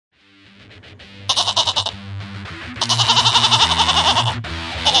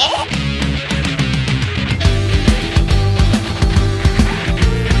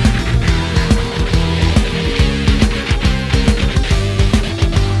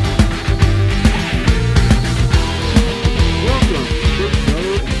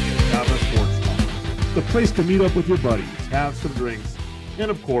place to meet up with your buddies, have some drinks,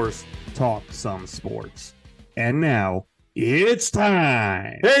 and of course, talk some sports. And now, it's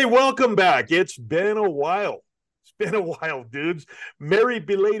time. Hey, welcome back. It's been a while. It's been a while, dudes. Merry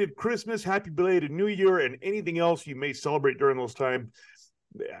belated Christmas, happy belated New Year, and anything else you may celebrate during those times.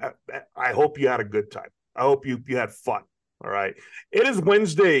 I hope you had a good time. I hope you had fun. All right. It is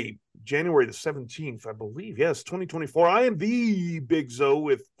Wednesday, January the 17th, I believe. Yes, 2024. I am the Big Zo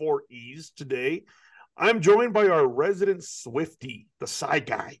with 4 E's today. I'm joined by our resident Swifty, the side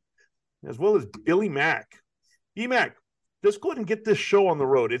guy, as well as Billy Mack. B-Mac, let's go ahead and get this show on the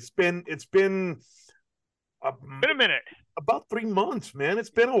road. It's been a minute. About 3 months, man. It's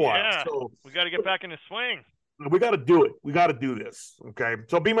been a while. Yeah, so we got to get back in the swing. We got to do it. We got to do this. Okay.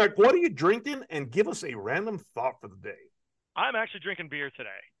 So, B-Mac, what are you drinking? And give us a random thought for the day. I'm actually drinking beer today.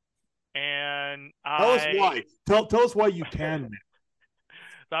 And tell us why. Tell us why you can.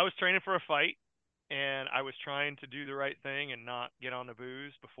 So I was training for a fight, and I was trying to do the right thing and not get on the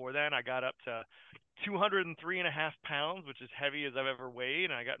booze. Before then, I got up to 203.5 pounds, which is heavy as I've ever weighed,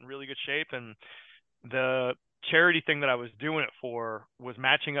 and I got in really good shape. And the charity thing that I was doing it for was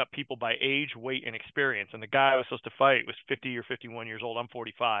matching up people by age, weight, and experience. And the guy I was supposed to fight was 50 or 51 years old. I'm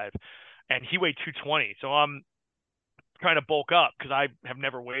 45, and he weighed 220. So I'm trying to bulk up because I have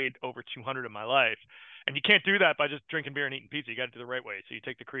never weighed over 200 in my life. And you can't do that by just drinking beer and eating pizza. You got to do the right way. So you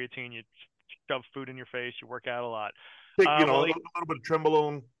take the creatine, you shove food in your face, you work out a lot. Take, a little bit of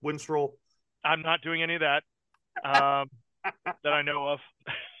Trenbolone, Winstrol. I'm not doing any of that that I know of.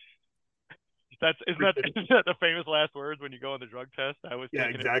 Isn't that the famous last words when you go on the drug test? I was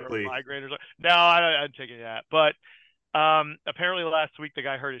taking exactly. it for a migraine or something. No, I'm taking that. But apparently last week the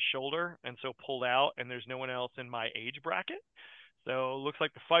guy hurt his shoulder and so pulled out, and there's no one else in my age bracket. So it looks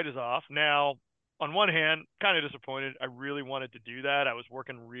like the fight is off. Now, on one hand, kind of disappointed. I really wanted to do that. I was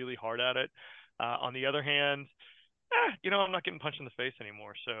working really hard at it. On the other hand, I'm not getting punched in the face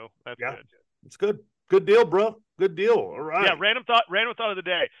anymore. So that's good. It's good. Good deal, bro. Good deal. All right. Yeah, random thought of the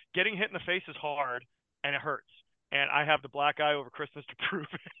day. Getting hit in the face is hard, and it hurts. And I have the black eye over Christmas to prove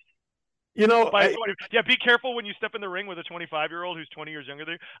it. Be careful when you step in the ring with a 25-year-old who's 20 years younger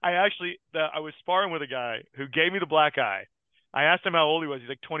than you. I was sparring with a guy who gave me the black eye. I asked him how old he was. He's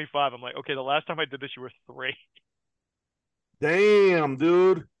like 25. I'm like, okay, the last time I did this, you were 3. Damn,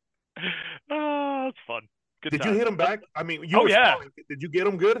 dude. It's fun. Good Did time. you hit him back? I mean, yeah. Did you get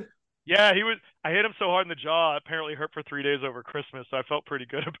him good? Yeah, I hit him so hard in the jaw, apparently hurt for 3 days over Christmas, so I felt pretty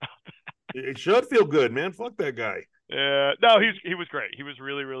good about that. It should feel good, man. Fuck that guy. Yeah, no, he was great. He was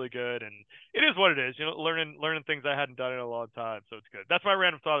really, really good, and it is what it is. Learning things I hadn't done in a long time, so it's good. That's my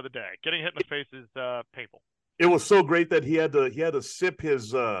random thought of the day. Getting hit in the face is painful. It was so great that he had to sip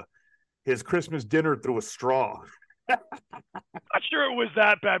his Christmas dinner through a straw. Not sure it was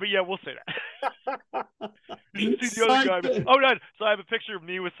that bad, but yeah, we'll say that. See the other guy. Oh, no. So I have a picture of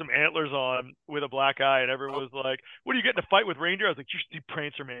me with some antlers on with a black eye, and everyone was like, what are you getting a fight with Reindeer? I was like, you should see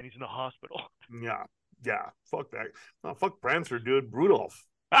Prancer, man. He's in the hospital. Yeah. Fuck that. No, fuck Prancer, dude. Rudolph.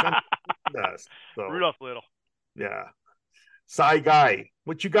 Rudolph Little. Yeah. Side guy.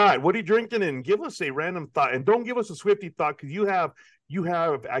 What you got? What are you drinking? And give us a random thought. And don't give us a Swifty thought, because you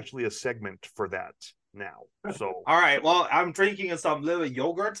have actually a segment for that now. So all right, well, I'm drinking some little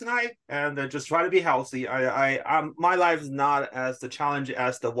yogurt tonight, and just try to be healthy. I'm my life is not as the challenge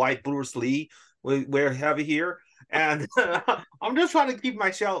as the white Bruce Lee we're having here, and I'm just trying to keep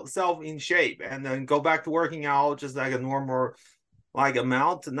myself in shape and then go back to working out just like a normal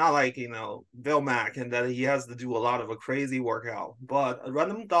amount, not like Bill Mack, and that he has to do a lot of a crazy workout, but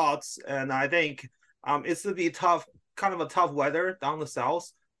random thoughts. And I think it's to be tough, kind of a tough weather down the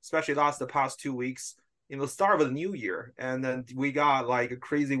south, especially the past 2 weeks. Start of the new year, and then we got like a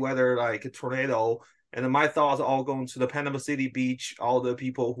crazy weather, like a tornado, and then my thoughts all going to the Panama City beach. All the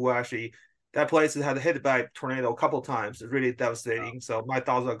people who actually that place had hit by a tornado a couple times. It's really devastating. Yeah. So my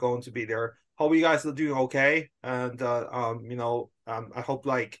thoughts are going to be there. Hope you guys are doing okay, and I hope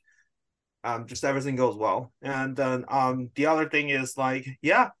just everything goes well. And then the other thing is I'm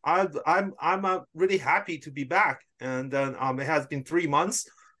really happy to be back, and then it has been 3 months.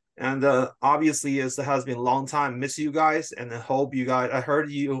 And obviously, it has been a long time. Miss you guys, and I hope you guys. I heard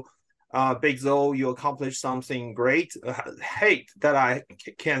you, Big Zo, you accomplished something great. Hate that I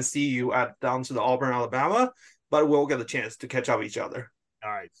can't see you down to the Auburn, Alabama, but we'll get a chance to catch up with each other. All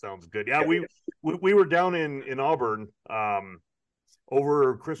right, sounds good. Yeah, we were down in Auburn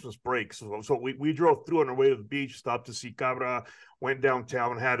over Christmas break, so we drove through on our way to the beach, stopped to see Cabra, went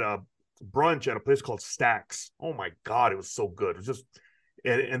downtown, had a brunch at a place called Stacks. Oh my God, it was so good. It was just.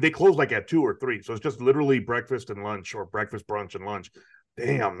 And they close like at 2 or 3. So it's just literally breakfast and lunch, or breakfast, brunch, and lunch.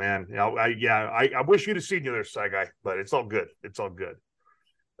 Damn, man. I wish you'd have seen you there, Shy Guy, but it's all good. It's all good.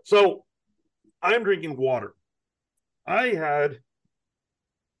 So I'm drinking water. I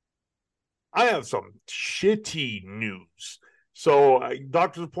have some shitty news. So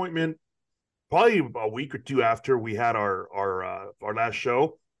doctor's appointment, probably a week or two after we had our last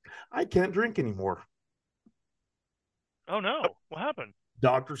show. I can't drink anymore. Oh no, what happened?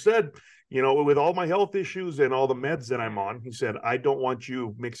 Doctor said, with all my health issues and all the meds that I'm on, he said, I don't want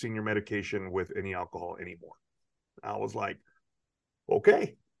you mixing your medication with any alcohol anymore. I was like,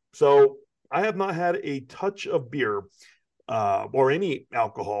 okay. So I have not had a touch of beer or any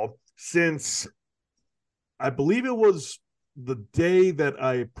alcohol since I believe it was the day that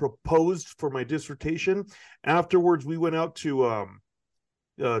I proposed for my dissertation. Afterwards, we went out to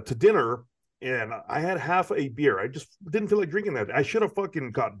dinner, and I had half a beer. I just didn't feel like drinking that. I should have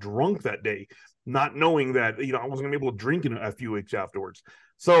fucking got drunk that day, not knowing that I wasn't gonna be able to drink in a few weeks afterwards.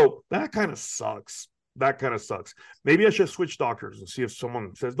 So that kind of sucks. That kind of sucks. Maybe I should switch doctors and see if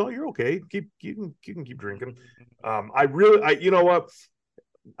someone says, "No, you're okay. You can keep drinking." You know what?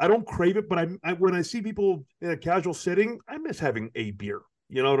 I don't crave it, but when I see people in a casual setting, I miss having a beer.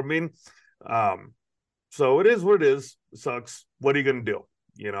 You know what I mean? So it is what it is. It sucks. What are you gonna do?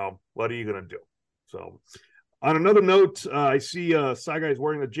 What are you gonna do? So, on another note, I see Shy Guy's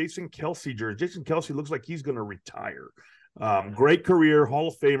wearing a Jason Kelce jersey. Jason Kelce looks like he's gonna retire. Great career, Hall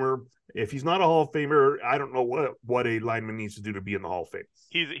of Famer. If he's not a Hall of Famer, I don't know what a lineman needs to do to be in the Hall of Fame.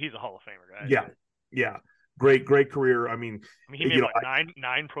 He's a Hall of Famer, guy. Yeah. Great career. I mean, he made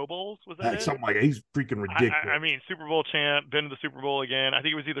nine Pro Bowls. Was that something like that? He's freaking ridiculous. I mean, Super Bowl champ, been to the Super Bowl again. I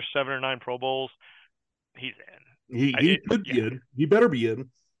think it was either 7 or 9 Pro Bowls. He's in. He could be in. He better be in.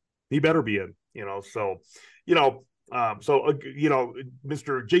 He better be in. Mr.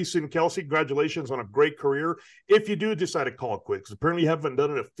 Jason Kelce, congratulations on a great career. If you do decide to call it quits, apparently you haven't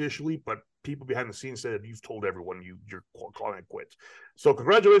done it officially, but people behind the scenes said you've told everyone you're calling it quits. So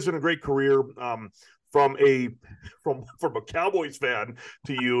congratulations on a great career. From a Cowboys fan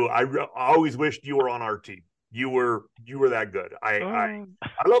to you, I always wished you were on our team. You were that good. I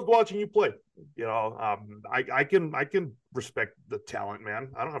loved watching you play. I can respect the talent,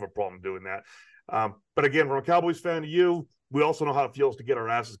 man. I don't have a problem doing that. But again, from a Cowboys fan to you, we also know how it feels to get our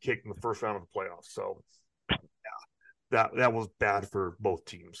asses kicked in the first round of the playoffs. So yeah, that was bad for both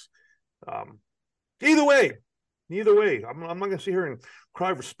teams. Either way, I'm not going to sit here and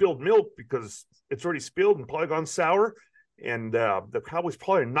cry for spilled milk because it's already spilled and probably gone sour. And the Cowboys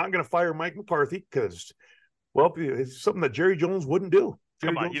probably are not going to fire Mike McCarthy because, well, it's something that Jerry Jones wouldn't do.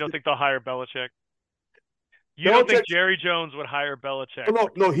 Come on, you don't think they'll hire Belichick? Don't think Jerry Jones would hire Belichick?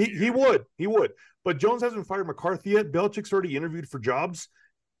 No, he would. But Jones hasn't fired McCarthy yet. Belichick's already interviewed for jobs.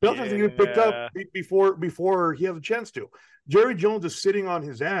 Belichick hasn't even picked up before he has a chance to. Jerry Jones is sitting on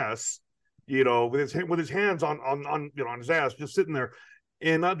his ass, with his hands on his ass, just sitting there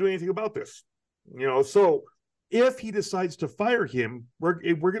and not doing anything about this. So if he decides to fire him, we're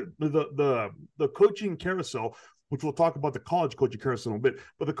going the coaching carousel, which we'll talk about the college coaching carousel in a bit,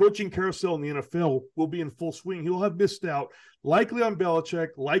 but the coaching carousel in the NFL will be in full swing. He'll have missed out likely on Belichick,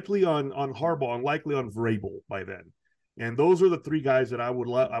 likely on Harbaugh, and likely on Vrabel by then. And those are the three guys that I would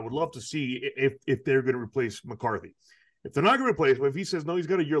love to see if they're going to replace McCarthy. If they're not going to replace him, if he says, no, he's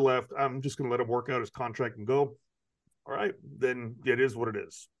got a year left, I'm just going to let him work out his contract and go. All right, then it is what it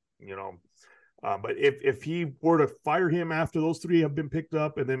is, But if he were to fire him after those three have been picked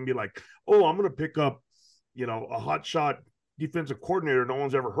up and then be like, oh, I'm going to pick up, a hotshot defensive coordinator no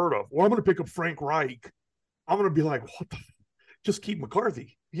one's ever heard of, or I'm going to pick up Frank Reich, I'm going to be like, what the just keep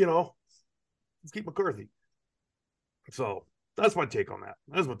McCarthy, Just keep McCarthy. So that's my take on that.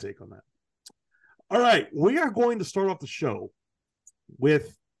 All right, we are going to start off the show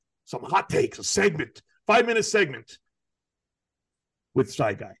with some hot takes, a segment, 5-minute segment with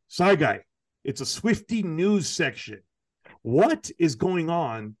Shy Guy. Shy Guy, it's a Swifty news section. What is going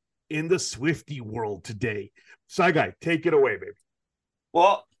on in the Swifty world today? Shy Guy, take it away, baby.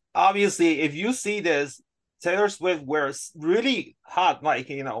 Well, obviously, if you see this, Taylor Swift wears really hot,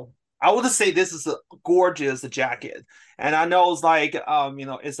 I would say this is a gorgeous jacket. And I know it's like,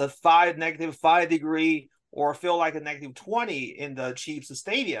 it's a -5 degree or feel like a -20 in the Chiefs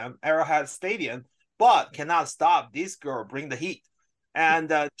stadium, Arrowhead Stadium, but cannot stop this girl bring the heat. And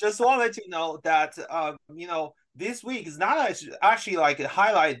just want to let you know that, this week is not actually like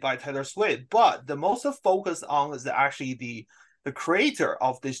highlighted by Taylor Swift, but the most focus on is actually the creator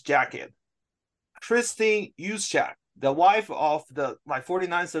of this jacket, Kristen Juszczyk, the wife of the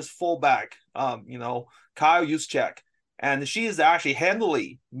 49ers fullback, Kyle Juszczyk. And she is actually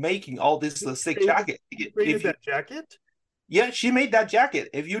handily making all this sick jacket. Created that jacket? Yeah, she made that jacket.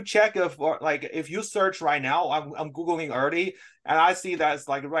 If you check if you search right now, I'm googling early, and I see that it's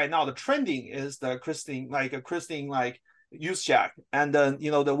like right now the trending is the Christine like use jack, and then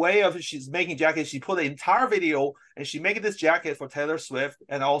the way of she's making jacket, she put the entire video and she made this jacket for Taylor Swift,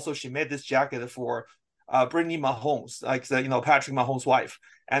 and also she made this jacket for Brittany Mahomes, like Patrick Mahomes' wife,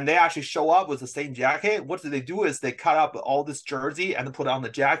 and they actually show up with the same jacket. What do they do is they cut up all this jersey and put on the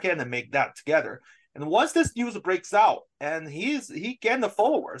jacket and make that together. And once this news breaks out, and he gained the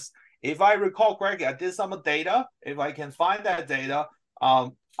followers. If I recall correctly, I did some data. If I can find that data, I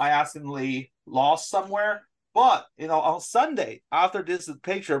accidentally lost somewhere. But on Sunday, after this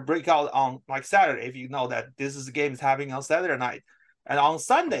picture break out on like Saturday, if you know that this is the game is happening on Saturday night, and on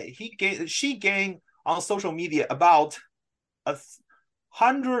Sunday she gained on social media about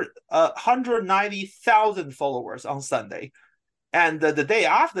 190,000 followers on Sunday, and the day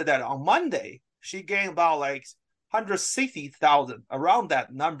after that on Monday she gained about like 160,000, around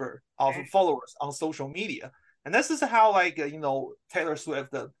that number of followers on social media. And this is how Taylor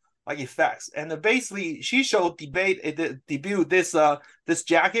Swift like effects. And basically she showed debut this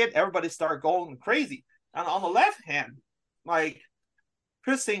jacket, everybody started going crazy. And on the left hand, like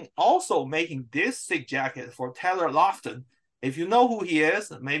Kristen also making this sick jacket for Taylor Lofton. If you know who he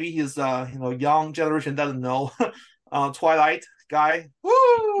is, maybe he's young generation doesn't know. Twilight guy,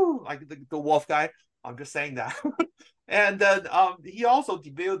 woo, like the wolf guy. I'm just saying that. And then he also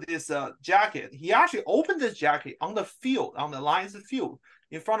debuted this jacket. He actually opened this jacket on the field, on the Lions field,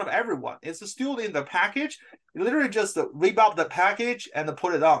 in front of everyone. It's still in the package. You literally just rip out the package and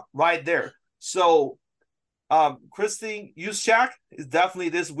put it on right there. So Christine Juszczyk is definitely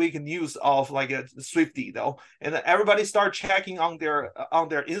this week news of like a Swifty though, and everybody start checking on their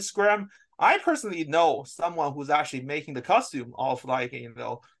Instagram. I personally know someone who's actually making the costume of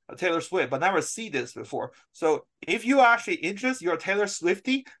Taylor Swift, but never see this before. So if you actually interested, you're a Taylor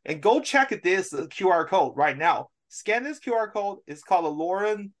Swifty, and go check this QR code right now. Scan this QR code. It's called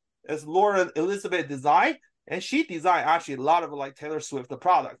Lauren Elizabeth Design, and she designed actually a lot of like Taylor Swift the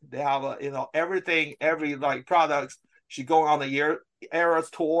product. They have everything, every like products. She going on the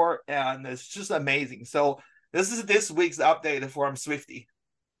Eras tour, and it's just amazing. So this is this week's update from Swifty.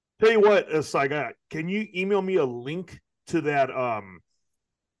 Tell you what, Saigon, can you email me a link to that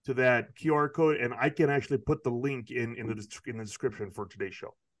QR code, and I can actually put the link in the description for today's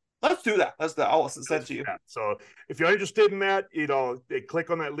show. Let's do that. I'll send to you. So if you're interested in that, they click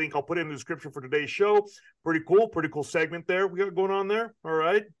on that link. I'll put it in the description for today's show. Pretty cool segment there we got going on there. All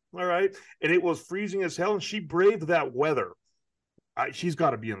right. And it was freezing as hell, and she braved that weather. She's got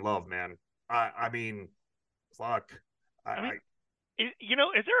to be in love, man. I mean, fuck.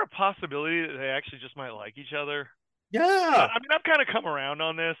 Is there a possibility that they actually just might like each other? Yeah. I mean, I've kind of come around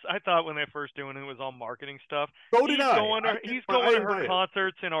on this. I thought when they first doing it was all marketing stuff. So did I. He's going to her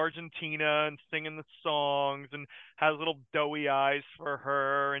concerts in Argentina and singing the songs and has little doughy eyes for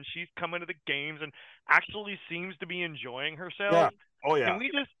her, and she's coming to the games and actually seems to be enjoying herself. Yeah. Oh yeah. And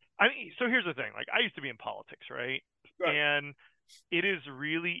so here's the thing. Like, I used to be in politics, right? And it is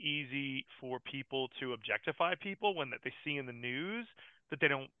really easy for people to objectify people when they see in the news that they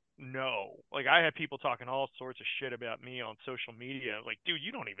don't know. Like, I had people talking all sorts of shit about me on social media. Like, dude,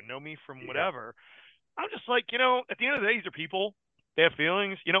 you don't even know me from whatever. I'm just like, at the end of the day, these are people. They have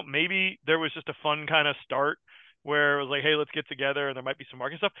feelings. Maybe there was just a fun kind of start where it was like, hey, let's get together, and there might be some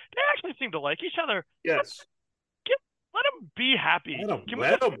marketing stuff. They actually seem to like each other. Yes. Let them be happy. Can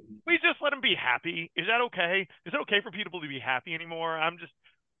we just let them be happy? Is that okay? Is it okay for people to be happy anymore? I'm just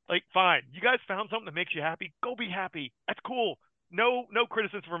like, fine. You guys found something that makes you happy. Go be happy. That's cool. No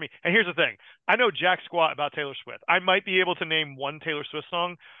criticism for me. And here's the thing. I know jack squat about Taylor Swift. I might be able to name one Taylor Swift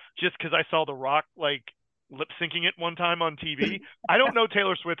song just because I saw The Rock like lip syncing it one time on TV. I don't know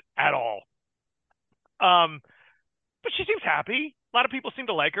Taylor Swift at all. But she seems happy. A lot of people seem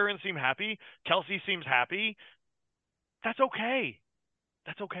to like her and seem happy. Kelsey seems happy. That's okay.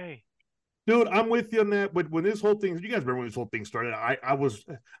 Dude, I'm with you on that. But when this whole thing, you guys remember when this whole thing started? I was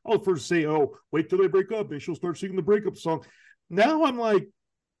first to say, oh, wait till they break up and she'll start singing the breakup song. Now I'm like,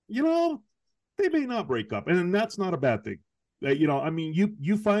 they may not break up, and that's not a bad thing. I mean,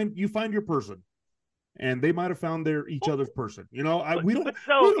 you find your person, and they might have found each other's person. We don't.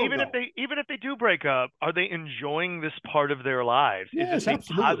 Even if they do break up, are they enjoying this part of their lives? Yes, is it a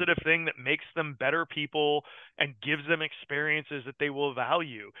absolutely. positive thing that makes them better people and gives them experiences that they will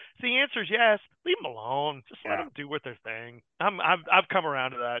value? If the answer is yes, leave them alone. Just let them do what they're thing. I've come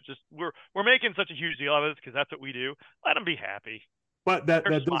around to that. Just we're making such a huge deal of it because that's what we do. Let them be happy. But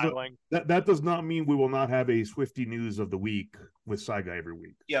They're smiling. that does not mean we will not have a Swifty news of the week with Saiga every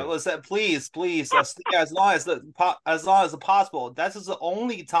week. Yeah, listen, please, stay as long as possible. That is the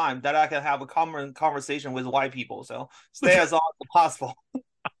only time that I can have a common conversation with white people. So stay as long as possible.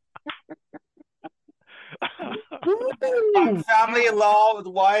 I'm family in law with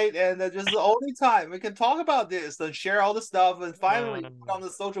white, and just the only time we can talk about this and share all the stuff and finally put on the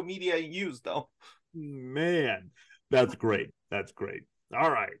social media and use though. Man, that's great. That's great. All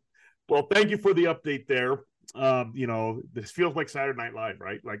right. Well, thank you for the update there. This feels like Saturday Night Live,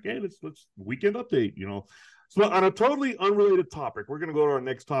 right? Like, hey, let's weekend update, So on a totally unrelated topic, we're gonna go to our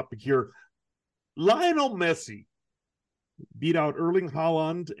next topic here. Lionel Messi beat out Erling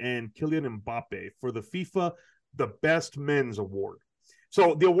Haaland and Kylian Mbappe for the FIFA The Best Men's Award.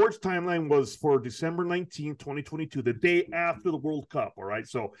 So the awards timeline was for December 19th, 2022, the day after the World Cup, all right?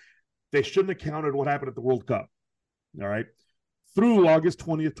 So they shouldn't have counted what happened at the World Cup, all right? Through August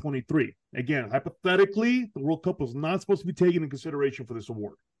 20th, 23. Again, hypothetically, the World Cup was not supposed to be taken in consideration for this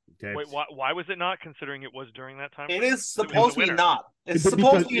award. Okay. Wait, why was it not, considering it was during that time? It is supposed to be not. It's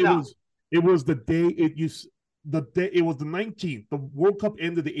supposed to be not. It was the day it was the 19th. The World Cup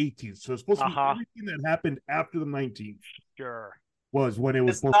ended the 18th. So it's supposed to be everything that happened after the 19th. Sure. Was when it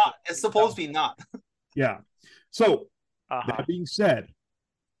was it's not. It's supposed to be not. Yeah. So that being said,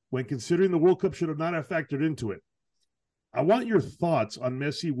 when considering the World Cup should have not have factored into it, I want your thoughts on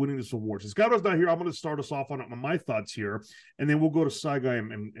Messi winning this award. Since Garo's not here, I'm going to start us off on my thoughts here, and then we'll go to Saiga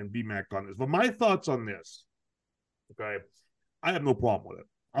and B-Mac on this. But my thoughts on this, okay, I have no problem with it.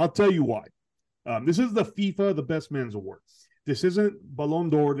 I'll tell you why. This is the FIFA The Best Men's Award. This isn't Ballon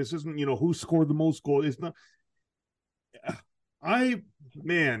d'Or. This isn't, who scored the most goals. It's not.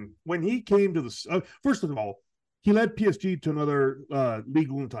 When he came to the first of all, he led PSG to another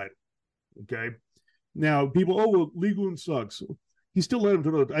Ligue 1 title. Okay. Now, people, Ligue 1 sucks. He still led him to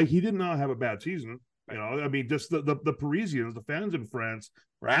another. He did not have a bad season. Just the Parisians, the fans in France,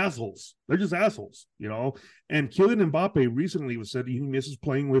 are assholes. They're just assholes, And Kylian Mbappe recently was said he misses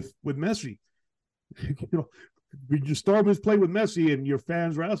playing with Messi. Your star is playing with Messi and your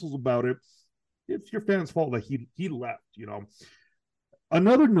fans are assholes about it. It's your fans' fault that he left,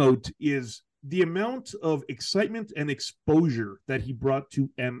 Another note is the amount of excitement and exposure that he brought to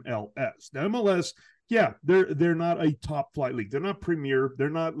MLS. Now, MLS, yeah, they're not a top flight league. They're not Premier. They're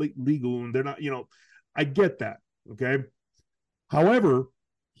not Ligue 1. They're not, I get that, okay? However,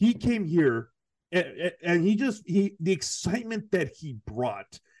 he came here and the excitement that he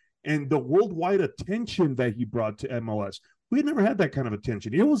brought and the worldwide attention that he brought to MLS, we had never had that kind of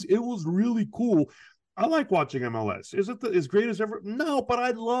attention. It was really cool. I like watching MLS. Is it as great as ever? No, but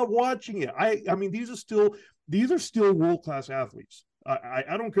I love watching it. I mean, these are still world-class athletes.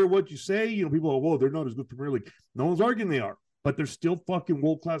 I don't care what you say. People are, whoa, they're not as good Premier League. No one's arguing they are, but they're still fucking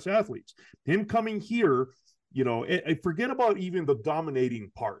world-class athletes. Him coming here, forget about even the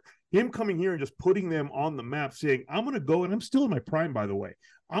dominating part. Him coming here and just putting them on the map, saying, I'm going to go, and I'm still in my prime, by the way.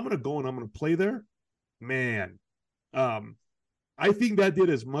 I'm going to go and I'm going to play there. Man, I think that did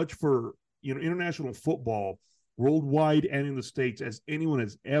as much for international football worldwide and in the States as anyone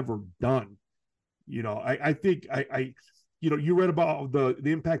has ever done. I think you read about the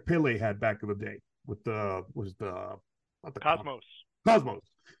impact Pele had back in the day with the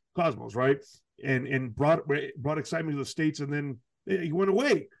Cosmos, right? And brought excitement to the States, and then he went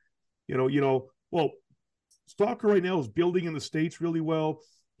away. Well, soccer right now is building in the States really well.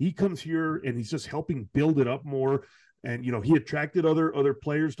 He comes here and he's just helping build it up more. And he attracted other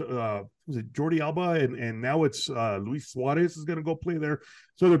players to was it Jordi Alba and now it's Luis Suarez is going to go play there.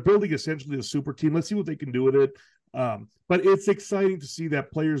 So they're building essentially a super team. Let's see what they can do with it. But it's exciting to see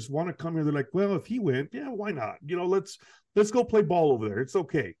that players want to come here. They're like, well, if he went, yeah, why not? Let's go play ball over there. It's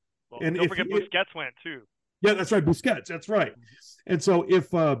okay. Well, and don't forget Busquets went too. Yeah, that's right. Busquets, that's right. And so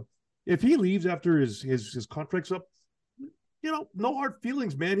if he leaves after his contract's up, no hard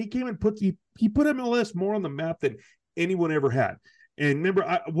feelings, man. He came and he put MLS more on the map than anyone ever had. And remember,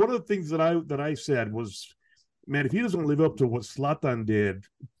 one of the things that I said was, man, if he doesn't live up to what Zlatan did,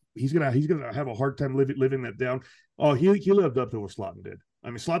 he's gonna have a hard time living that down. Oh, he lived up to what Zlatan did. I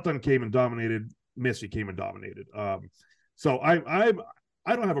mean, Zlatan came and dominated. Messi came and dominated. So I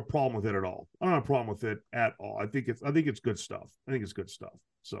don't have a problem with it at all. I don't have a problem with it at all. I think it's good stuff.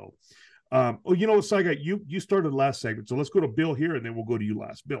 So, Saiga, you started last segment, so let's go to Bill here, and then we'll go to you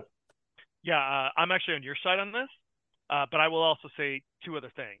last. Bill. Yeah, I'm actually on your side on this, but I will also say two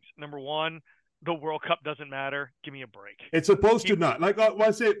other things. Number one, the World Cup doesn't matter. Give me a break. It's supposed to not. Like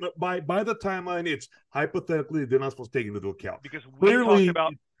I say, by the timeline, it's hypothetically they're not supposed to take into account because we talked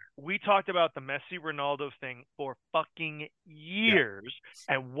about we talked about the Messi Ronaldo thing for fucking years.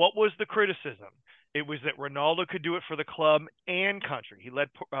 Yeah. And what was the criticism? It was that Ronaldo could do it for the club and country. He led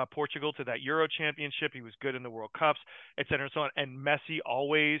Portugal to that Euro championship. He was good in the World Cups, et cetera, and so on. And Messi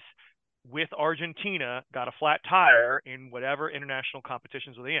always, with Argentina, got a flat tire in whatever international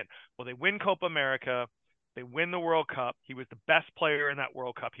competitions were they in. Well, they win Copa America. They win the World Cup. He was the best player in that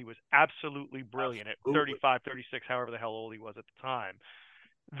World Cup. He was absolutely brilliant at 35, 36, however the hell old he was at the time.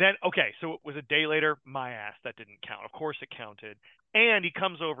 Then, okay, so it was a day later. My ass, that didn't count. Of course it counted. And he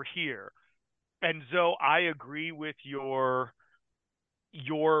comes over here. And Zoe, I agree with your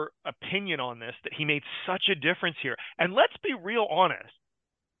opinion on this, that he made such a difference here. And let's be real honest.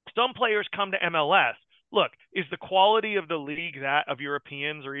 Some players come to MLS. Look, is the quality of the league that of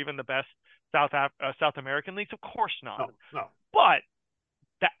Europeans or even the best South American leagues? Of course not. No. But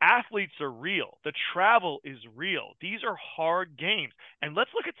the athletes are real. The travel is real. These are hard games. And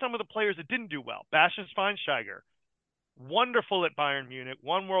let's look at some of the players that didn't do well. Bastian Schweinsteiger, wonderful at Bayern Munich,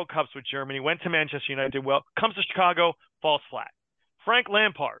 won World Cups with Germany, went to Manchester United, did well, comes to Chicago, falls flat. Frank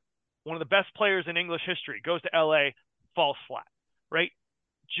Lampard, one of the best players in English history, goes to LA, falls flat, right?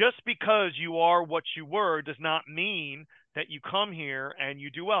 Just because you are what you were does not mean that you come here and you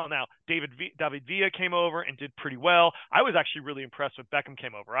do well. Now, David Villa came over and did pretty well. I was actually really impressed when Beckham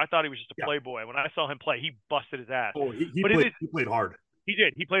came over. I thought he was just a playboy. When I saw him play, he busted his ass. Oh, he played hard. He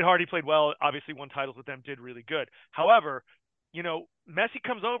did. He played hard. He played well. Obviously won titles with them, did really good. However, you know, Messi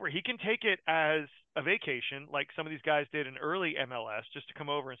comes over. He can take it as a vacation like some of these guys did in early MLS just to come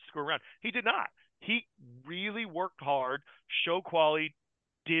over and screw around. He did not. He really worked hard, showed quality,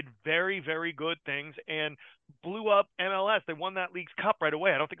 did very, very good things, and blew up MLS. They won that League's Cup right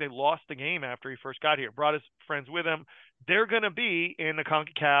away. I don't think they lost the game after he first got here. Brought his friends with him. They're going to be in the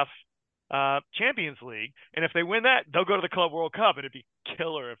CONCACAF Champions League, and if they win that, they'll go to the Club World Cup, and it'd be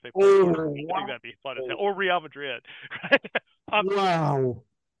killer if they play. I think that'd be fun. Or Real Madrid. Wow.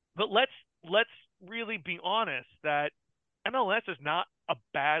 But let's really be honest that MLS is not a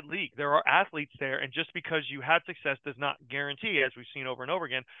bad league. There are athletes there, and just because you had success does not guarantee, as we've seen over and over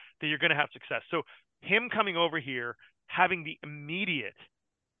again, that you're going to have success. So him coming over here, having the immediate,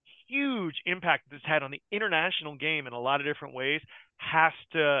 huge impact this had on the international game in a lot of different ways, has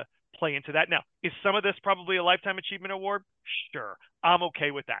to play into that. Now, is some of this probably a Lifetime Achievement Award? Sure. I'm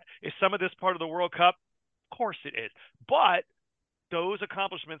okay with that. Is some of this part of the World Cup? Of course it is. But those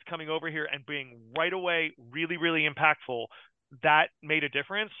accomplishments coming over here and being right away really, really impactful, that made a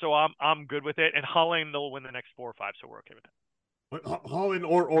difference. So I'm good with it. And Holland, they'll win the next 4 or 5, so we're okay with that. Holland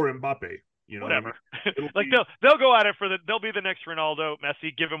or Mbappe, you know, whatever. I mean? Like they'll go at it they'll be the next Ronaldo,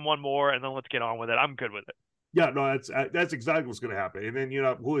 Messi. Give him one more, and then let's get on with it. I'm good with it. Yeah, no, that's exactly what's going to happen. And then, you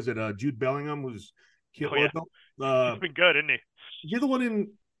know, who is it? Jude Bellingham, who's he's been good, isn't he? You're the one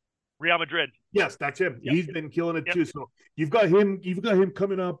in Real Madrid. Yes, that's him. Yep. He's been killing it too. So you've got him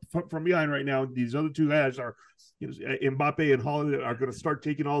coming up from behind right now. These other two guys are, you know, Mbappe and Holland are going to start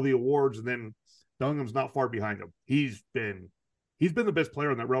taking all the awards, and then Bellingham's not far behind him. He's been the best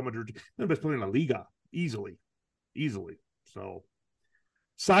player in that Real Madrid, the best player in La Liga, easily. So,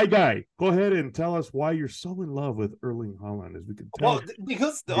 Side Guy, go ahead and tell us why you're so in love with Erling Haaland, as we can tell. Well,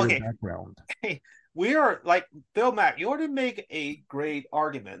 because background. We are like Bill Mack. You already make a great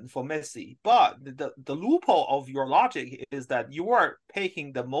argument for Messi, but the loophole of your logic is that you are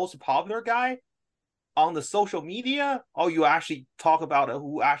picking the most popular guy on the social media, or you actually talk about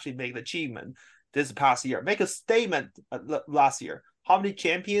who actually made the achievement this past year. Make a statement last year. How many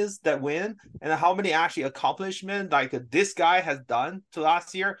champions that win, and how many actually accomplishments like this guy has done to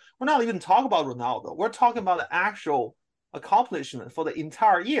last year. We're not even talking about Ronaldo. We're talking about the actual accomplishment for the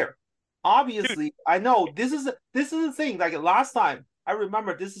entire year. Obviously, I know this is the thing. Like last time, I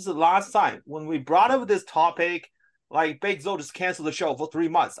remember this is the last time when we brought up this topic. Like Big Zo just canceled the show for 3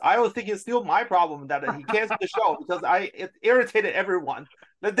 months. I was thinking it's still my problem that he canceled the show because it irritated everyone.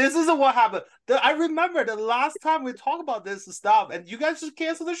 That this isn't what happened. I remember the last time we talked about this stuff, and you guys just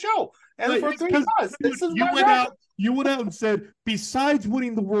canceled the show. And for 3 months, this is you went out and said, besides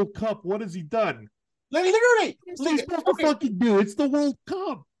winning the World Cup, what has he done? Like, literally, what are you supposed to fucking do? It's the World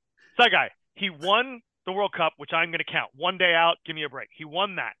Cup. That guy, he won the World Cup, which I'm going to count. 1 day out, give me a break. He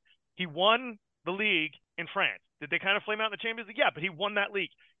won that. He won the league in France. Did they kind of flame out in the Champions League? Yeah, but he won that league.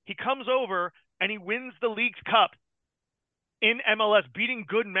 He comes over and he wins the League's Cup in MLS, beating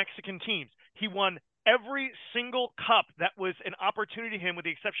good Mexican teams. He won every single cup that was an opportunity to him, with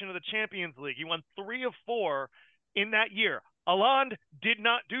the exception of the Champions League. He won 3 of 4 in that year. Haaland did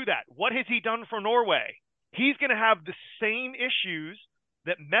not do that. What has he done for Norway? He's going to have the same issues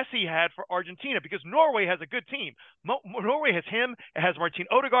that Messi had for Argentina, because Norway has a good team. Norway has him, it has Martin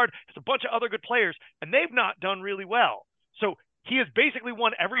Odegaard, has a bunch of other good players, and they've not done really well. So he has basically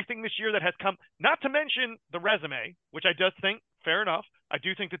won everything this year that has come, not to mention the resume, which I just think, fair enough, I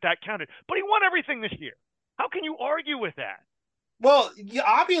do think that that counted, but he won everything this year. How can you argue with that? Well,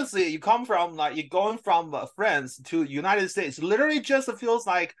 obviously, you come from you're going from France to United States. Literally, just feels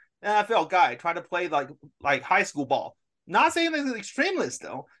like an NFL guy trying to play like high school ball. Not saying it's an extremist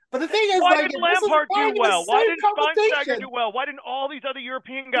though, but the thing is, why didn't Lampard do well? Why didn't Schweinsteiger do well? Why didn't all these other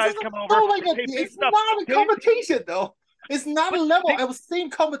European guys come over? It's not a competition though. It's not a level of the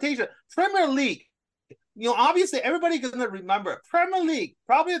same competition. Premier League. Obviously everybody's gonna remember Premier League,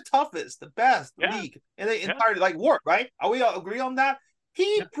 probably the toughest, the best league in the entire world, right? Are we all agree on that?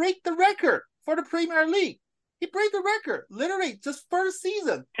 He break the record for the Premier League. He break the record, literally, just first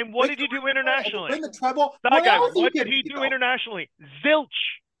season. And what did he do internationally? Win the treble. What did he do internationally? Zilch.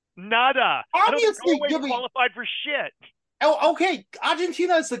 Nada. Obviously, Norway qualified for shit. Oh, okay.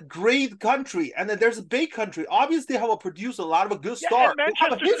 Argentina is a great country, and then there's a big country. Obviously, they have produced a lot of good stars.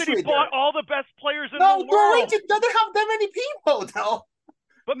 Manchester City bought all the best players in the world. No, Norway doesn't have that many people, though.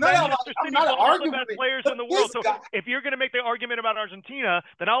 But Manchester City bought all the best players in the world. So if you're going to make the argument about Argentina,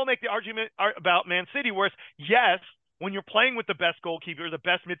 then I'll make the argument about Man City, where yes, when you're playing with the best goalkeeper, the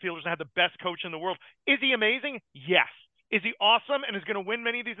best midfielders, and have the best coach in the world, is he amazing? Yes. Is he awesome and is going to win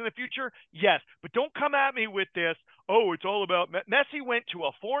many of these in the future? Yes. But don't come at me with this, oh, it's all about Messi went to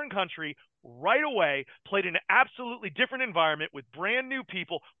a foreign country right away, played in an absolutely different environment with brand new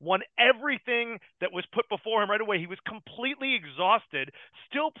people, won everything that was put before him right away. He was completely exhausted,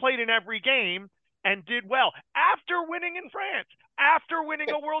 still played in every game, and did well. After winning in France, after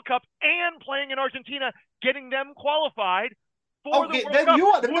winning a World Cup, and playing in Argentina, getting them qualified for the World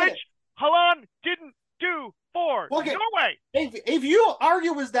Cup, which Haaland didn't do for Norway. If you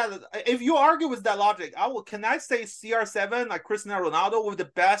argue with that logic, can I say CR7 like Cristiano Ronaldo with the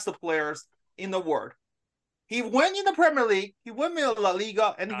best players in the world? He went in the Premier League, he went in La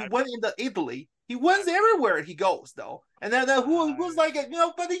Liga, and he went into Italy. He wins everywhere he goes, though. And then who's like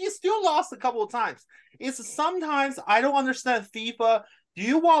but he still lost a couple of times. It's sometimes I don't understand FIFA. Do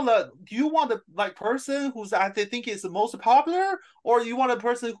you want the person who's I think is the most popular, or you want a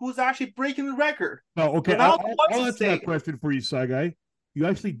person who's actually breaking the record? No, okay. I'll answer that question for you, Side Guy. You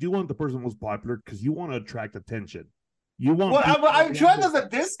actually do want the person most popular because you want to attract attention. You want. Well, I'm trying to say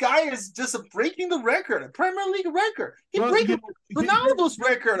this guy is just breaking the record, a Premier League record. He breaking Ronaldo's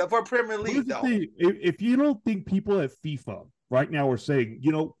record for Premier League, though. If you don't think people at FIFA right now are saying,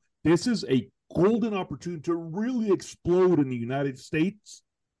 this is a golden opportunity to really explode in the United States.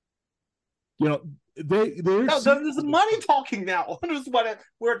 There's money talking now.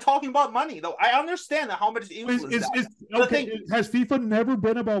 We're talking about money, though. I understand how much influence. Has FIFA never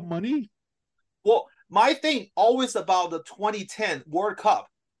been about money? Well, my thing always about the 2010 World Cup.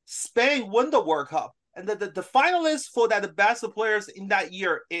 Spain won the World Cup, and the finalists for the best players in that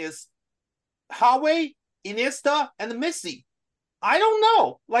year is Howe, Iniesta, and Messi. I don't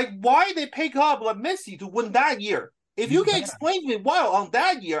know, why they pick up Messi to win that year. If you can explain to me why on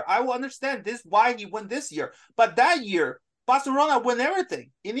that year, I will understand why he won this year. But that year, Barcelona won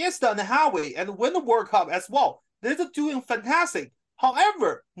everything. Iniesta and Howe and win the World Cup as well. They're doing fantastic.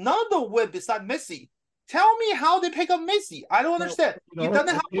 However, none of them win beside Messi. Tell me how they pick up Messi. I don't understand. He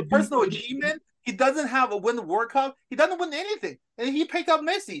doesn't have a personal achievement. He doesn't have a win the World Cup. He doesn't win anything. And he picked up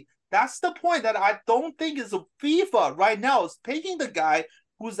Messi. That's the point that I don't think is FIFA right now is picking the guy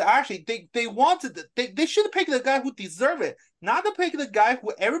who's actually they should pick the guy who deserve it, not to pick the guy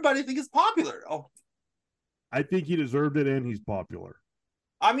who everybody thinks is popular. Oh, I think he deserved it, and he's popular.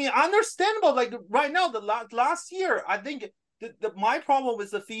 I mean, understandable. Right now, the last year, I think my problem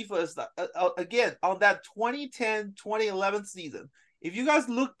with the FIFA is that again on that 2010-2011 season. If you guys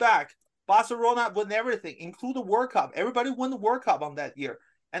look back, Barcelona won everything, including the World Cup. Everybody won the World Cup on that year.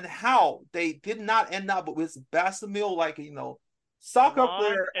 And how they did not end up with best meal soccer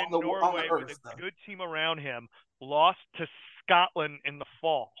player on the earth. With a good team around him, lost to Scotland in the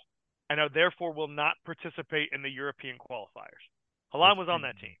fall, and therefore will not participate in the European qualifiers. Haaland was on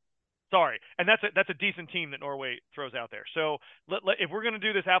that team. Sorry, and that's a decent team that Norway throws out there. So if we're going to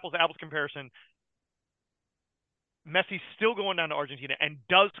do this apples to apples comparison, Messi's still going down to Argentina and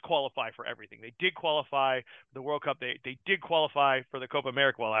does qualify for everything. They did qualify for the World Cup. They did qualify for the Copa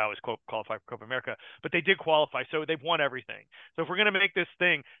America. Well, I always qualify for Copa America, but they did qualify. So they've won everything. So if we're going to make this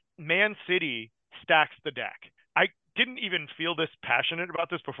thing, Man City stacks the deck. I didn't even feel this passionate about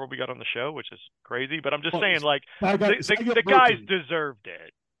this before we got on the show, which is crazy. But I'm just saying, the guys deserved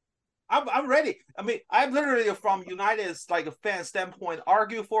it. I'm ready. I mean, I'm literally from United's like a fan standpoint,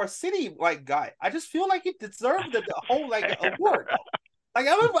 argue for a City like guy. I just feel like he deserved the whole like award though. Like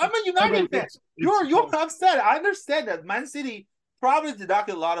I'm a United fan. You're upset. I understand that Man City probably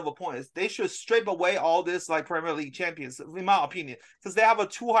deducted a lot of points. They should strip away all this like Premier League champions, in my opinion, because they have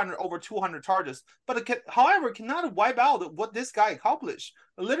over 200 charges. But however, cannot wipe out what this guy accomplished.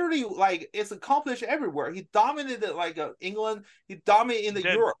 Literally, like it's accomplished everywhere. He dominated like England. He dominated in the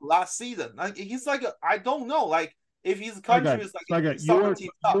Europe last season. Like he's like I don't know, like if his country is like soccer team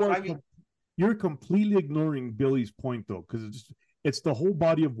stuff. You're completely ignoring Billy's point though, because it's the whole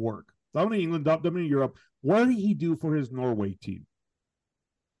body of work. Dominating England, dominating Europe. What did he do for his Norway team?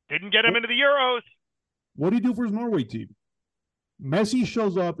 Didn't get him into the Euros. What did he do for his Norway team? Messi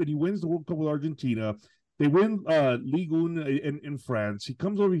shows up and he wins the World Cup with Argentina. They win Ligue 1 in France. He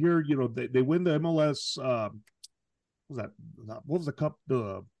comes over here. You know, they win the MLS. What was that? What was the cup?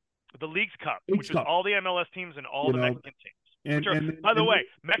 The Leagues Cup, which is all the MLS teams and all the Mexican teams. By the way,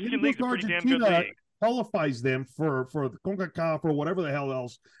 Mexican League's a pretty damn good league. Qualifies them for the CONCACAF or whatever the hell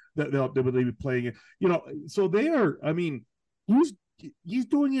else that they'll be playing in. You know, so they are. I mean, he's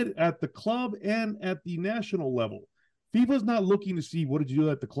doing it at the club and at the national level. FIFA's not looking to see what did you do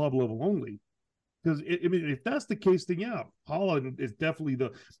at the club level only. Because I mean, if that's the case, then yeah, Holland is definitely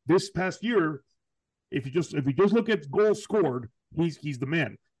this past year. If you just look at goals scored, he's the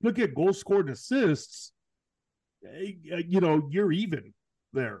man. Look at goals scored and assists. You know, you're even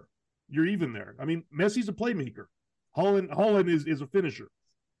there. You're even there. I mean, Messi's a playmaker. Holland is a finisher.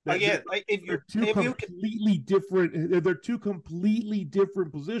 Again, they're two completely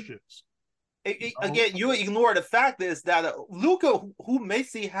different positions. Again, you ignore the fact is that Luka, who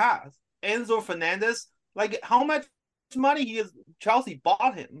Messi has, Enzo Fernandez, like how much money Chelsea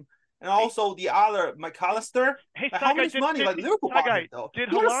bought him, and also the other McAllister. Hey, like, how much money Liverpool bought him though? There's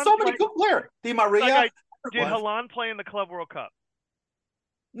so many good players. Di Maria. Did Haaland play in the Club World Cup?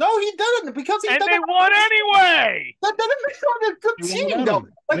 No, he didn't because they won anyway. That doesn't make him a good team though.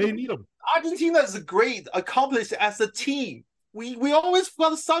 Like, they need him. Argentina is a great accomplished as a team. We always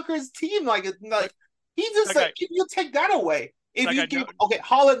felt soccer as a team like he just if you take that away. If you give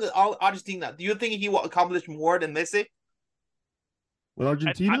Holland Argentina, do you think he will accomplish more than Messi? With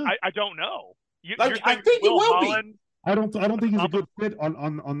Argentina? I don't know. I think he will be. I don't think he's a good fit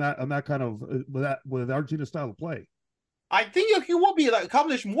on that kind of with Argentina style of play. I think he will be like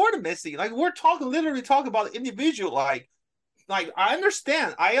accomplish more than Messi. Like we're literally talking about individual. Like I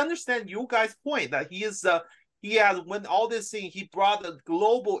understand you guys' point that he has when all this thing he brought a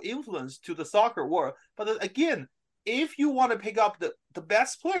global influence to the soccer world. But again, if you want to pick up the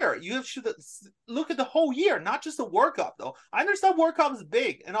best player, you should look at the whole year, not just the World Cup though. I understand World Cup is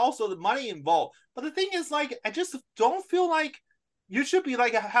big and also the money involved. But the thing is, like, I just don't feel like you should be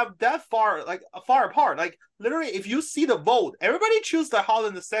like have that far apart. Like literally, if you see the vote, everybody choose the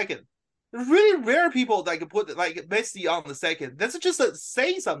Holland the second. There's really rare people that can put like Messi on the second. That's just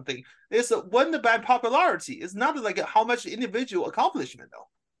say something. It's win by popularity. It's not like how much individual accomplishment though.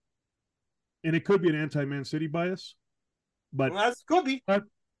 And it could be an anti-Man City bias, but that could be. But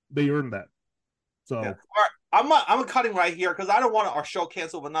they earned that. So yeah. All right, I'm cutting right here because I don't want our show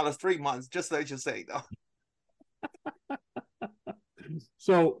canceled for another 3 months. Just let you say though.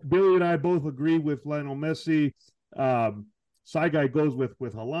 So Billy and I both agree with Lionel Messi. Shy Guy goes with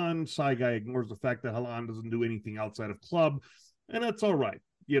Haaland. Shy Guy ignores the fact that Haaland doesn't do anything outside of club, and that's all right.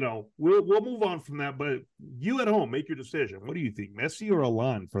 You know, we'll move on from that. But you at home, make your decision. What do you think, Messi or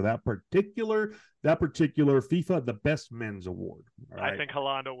Haaland for that particular FIFA the best men's award? Right? I think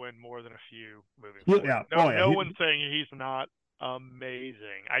Haaland will win more than a few moving forward. Yeah. No one's saying he's not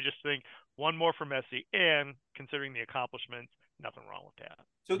amazing. I just think one more for Messi, and considering the accomplishments, nothing wrong with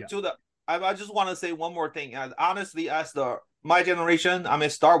that. I just want to say one more thing. Honestly, as my generation, I mean,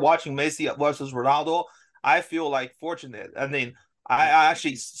 start watching Messi versus Ronaldo, I feel like fortunate. I mean, I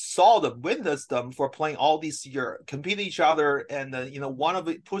actually witnessed them for playing all these years, competing each other, and one of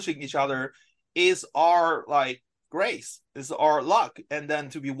it pushing each other is our like grace, is our luck, and then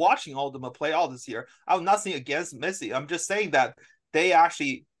to be watching all of them play all this year. I have nothing against Messi. I'm just saying that they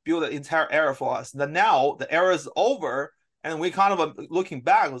actually built an entire era for us. And now the era is over. And we kind of looking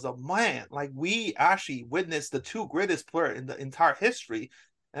back was man, like we actually witnessed the two greatest players in the entire history,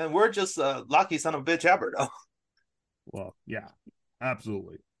 and we're just lucky son of a bitch ever though. Well, yeah,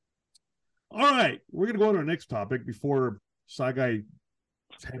 absolutely. All right, we're gonna go on to our next topic before Shy Guy's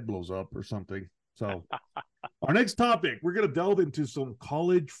head blows up or something. So, our next topic, we're gonna delve into some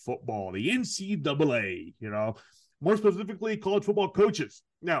college football, the NCAA. More specifically, college football coaches.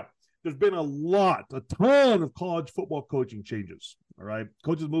 Now, there's been a ton of college football coaching changes. All right.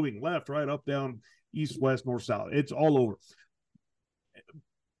 Coaches moving left, right, up, down, east, west, north, south. It's all over.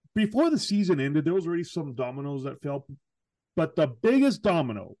 Before the season ended, there was already some dominoes that fell. But the biggest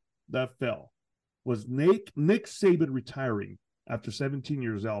domino that fell was Nick Saban retiring after 17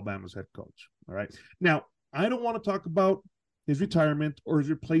 years as Alabama's head coach. All right. Now, I don't want to talk about his retirement or his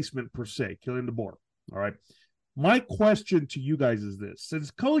replacement per se, Kellen DeBoer. All right. My question to you guys is this: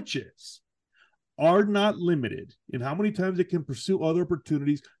 since coaches are not limited in how many times they can pursue other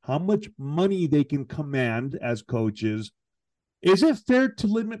opportunities, how much money they can command as coaches, is it fair to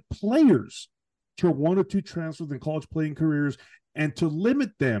limit players to 1 or 2 transfers in college playing careers and to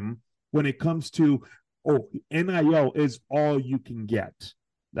limit them when it comes to, NIL is all you can get?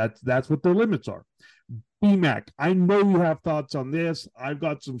 That's what their limits are. BMAC, I know you have thoughts on this. I've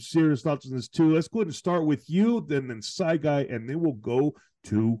got some serious thoughts on this too. Let's go ahead and start with you, then Cy Guy, and then we'll go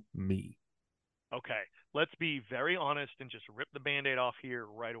to me. Okay, let's be very honest and just rip the Band-Aid off here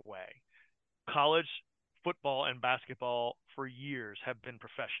right away. College football and basketball for years have been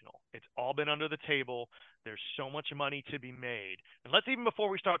professional. It's all been under the table. There's so much money to be made. And let's, even before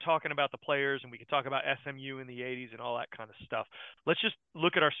we start talking about the players, and we can talk about SMU in the 80s and all that kind of stuff, let's just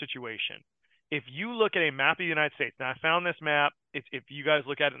look at our situation. If you look at a map of the United States, now I found this map, if you guys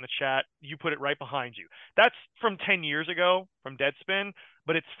look at it in the chat, you put it right behind you. That's from 10 years ago, from Deadspin,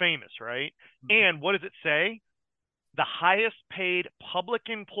 but it's famous, right? And what does it say? The highest paid public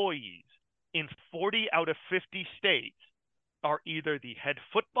employees in 40 out of 50 states are either the head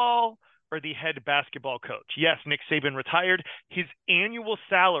football or the head basketball coach. Yes, Nick Saban retired. His annual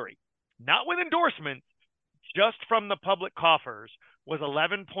salary, not with endorsements, just from the public coffers, was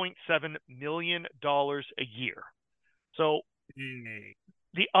 $11.7 million a year. So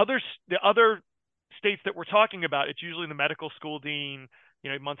the other states that we're talking about, it's usually the medical school dean.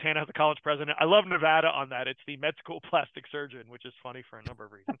 Montana has a college president. I love Nevada on that. It's the med school plastic surgeon, which is funny for a number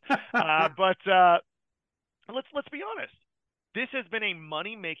of reasons. But let's be honest. This has been a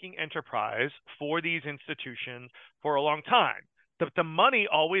money-making enterprise for these institutions for a long time. The money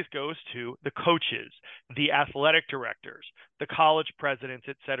always goes to the coaches, the athletic directors, the college presidents,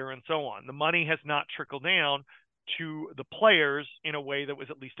 et cetera, and so on. The money has not trickled down to the players in a way that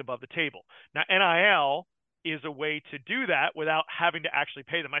was at least above the table. Now, NIL is a way to do that without having to actually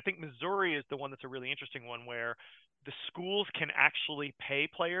pay them. I think Missouri is the one that's a really interesting one, where the schools can actually pay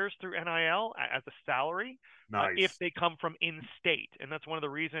players through NIL as a salary. Nice. If they come from in-state. And that's one of the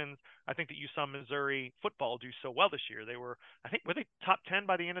reasons I think that you saw Missouri football do so well this year. Were they top 10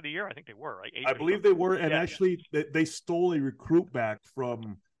 by the end of the year? I think they were, right? I believe they were. And actually, they stole a recruit back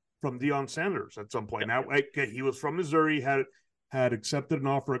from Deion Sanders at some point. Now, he was from Missouri, had accepted an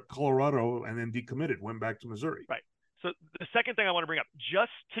offer at Colorado, and then decommitted, went back to Missouri. Right. So the second thing I want to bring up,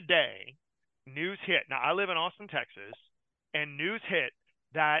 just today, news hit. Now, I live in Austin, Texas, and news hit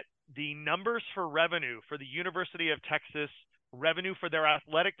that the numbers for revenue for the University of Texas, revenue for their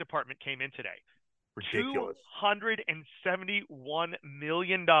athletic department, came in today. Ridiculous. $271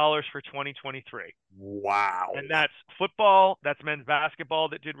 million for 2023. Wow. And that's football, that's men's basketball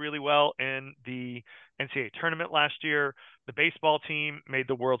that did really well in the NCAA tournament last year. The baseball team made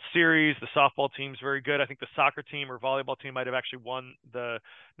the World Series. The softball team's very good. I think the soccer team or volleyball team might have actually won the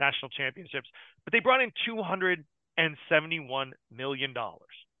national championships. But they brought in $271 million.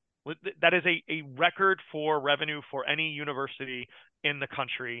 That is a record for revenue for any university in the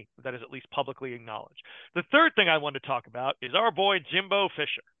country that is at least publicly acknowledged. The third thing I want to talk about is our boy Jimbo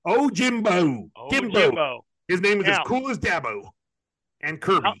Fisher. Oh, Jimbo. Jimbo. His name is as cool as Dabo and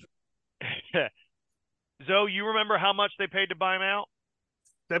Kirby. Zoe, you remember how much they paid to buy him out?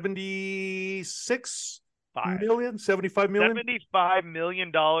 76 million, 75 million? $75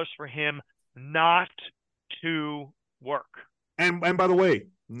 million for him not to work. And by the way,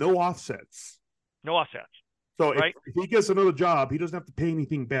 no offsets. No offsets. So right? if he gets another job, he doesn't have to pay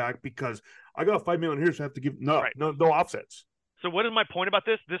anything back because I got $5 million here, so I have to give no offsets. So what is my point about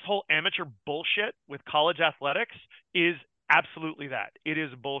this? This whole amateur bullshit with college athletics is absolutely that. It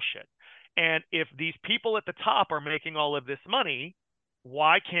is bullshit. And if these people at the top are making all of this money,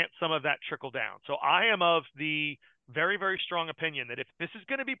 why can't some of that trickle down? So I am of the very, very strong opinion that if this is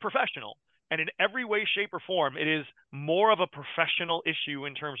going to be professional, and in every way, shape, or form, it is more of a professional issue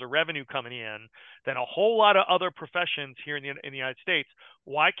in terms of revenue coming in than a whole lot of other professions here in the United States.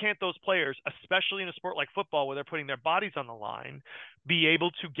 Why can't those players, especially in a sport like football where they're putting their bodies on the line, be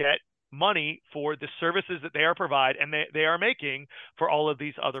able to get money for the services that they are providing and they are making for all of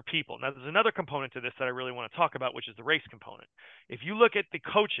these other people. Now, there's another component to this that I really want to talk about, which is the race component. If you look at the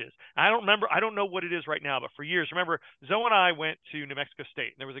coaches, I don't know what it is right now, but for years, remember, Zoe and I went to New Mexico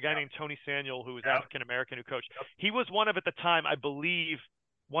State, and there was a guy named Tony Saniel who was African American who coached. He was one of, at the time, I believe,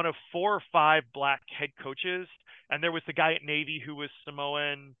 one of 4 or 5 black head coaches, and there was the guy at Navy who was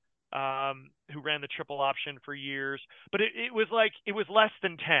Samoan, who ran the triple option for years. But it was less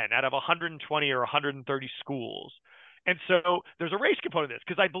than 10 out of 120 or 130 schools. And so there's a race component of this,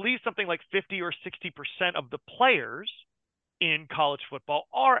 because I believe something like 50 or 60% of the players in college football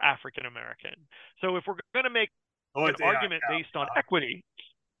are African American. So if we're going to make an argument based on equity,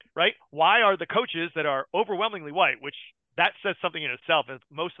 right? Why are the coaches that are overwhelmingly white, which that says something in itself, if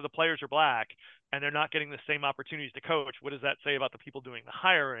most of the players are black and they're not getting the same opportunities to coach, what does that say about the people doing the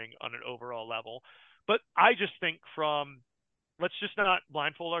hiring on an overall level? But I just think let's just not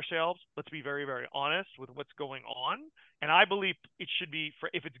blindfold ourselves. Let's be very, very honest with what's going on. And I believe it should be,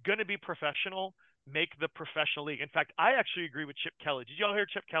 if it's going to be professional, make the professional league. In fact, I actually agree with Chip Kelly. Did y'all hear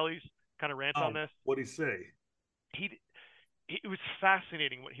Chip Kelly's kind of rant on this? What'd he say? It was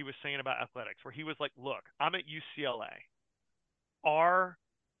fascinating what he was saying about athletics, where he was like, look, I'm at UCLA. Our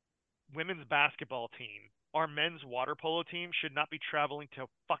women's basketball team, our men's water polo team should not be traveling to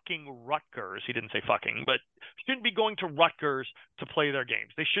fucking Rutgers. He didn't say fucking, but shouldn't be going to Rutgers to play their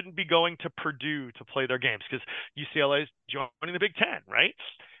games. They shouldn't be going to Purdue to play their games, because UCLA is joining the Big Ten, right?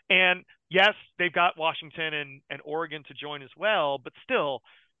 And yes, they've got Washington and Oregon to join as well, but still,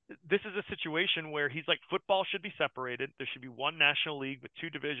 this is a situation where he's like, football should be separated. There should be one national league with 2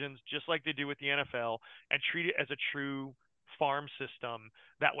 divisions, just like they do with the NFL, and treat it as a true farm system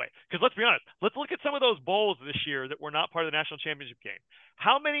that way. Because let's be honest, let's look at some of those bowls this year that were not part of the national championship game.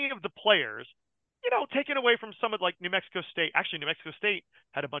 How many of the players, taken away from some of, like, New Mexico State. Actually, New Mexico State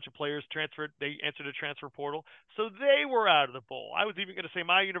had a bunch of players transferred. They answered a transfer portal, so they were out of the bowl. I was even going to say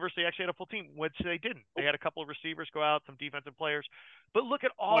my university actually had a full team, which they didn't. They had a couple of receivers go out, some defensive players. But look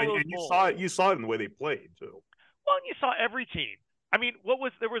at all those bowls. You saw it in the way they played, too. Well, and you saw every team. I mean,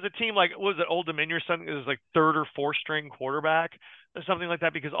 there was a team like, what was it, Old Dominion or something? It was like 3rd or 4th string quarterback or something like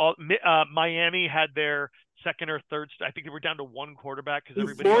that, because Miami had their 2nd or 3rd. I think they were down to 1 quarterback because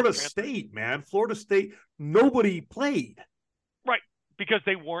everybody. Florida State, man. Florida State, nobody played. Right, because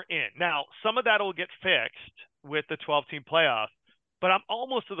they weren't in. Now, some of that will get fixed with the 12-team playoff, but I'm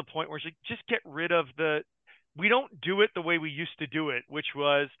almost to the point where it's like, just get rid of we don't do it the way we used to do it, which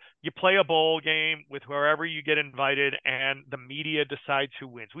was you play a bowl game with wherever you get invited and the media decides who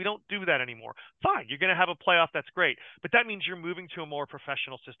wins. We don't do that anymore. Fine, you're going to have a playoff. That's great. But that means you're moving to a more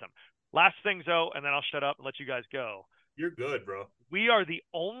professional system. Last thing, Zoe, and then I'll shut up and let you guys go. You're good, bro. We are the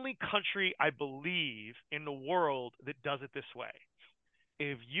only country, I believe, in the world that does it this way.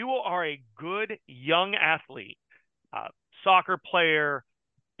 If you are a good young athlete, soccer player,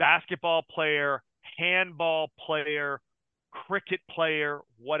 basketball player, handball player, cricket player,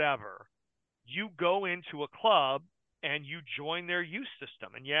 whatever, you go into a club and you join their youth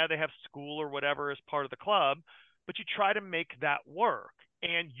system. And yeah, they have school or whatever as part of the club, but you try to make that work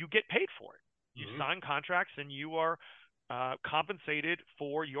and you get paid for it. You sign contracts and you are compensated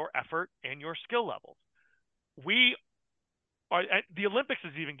for your effort and your skill levels. The Olympics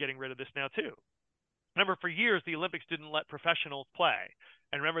is even getting rid of this now too. Remember, for years, the Olympics didn't let professionals play.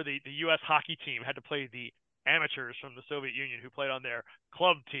 And remember, the U.S. hockey team had to play the amateurs from the Soviet Union who played on their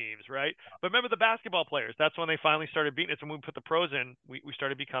club teams, right? But remember the basketball players. That's when they finally started beating us. And when we put the pros in, we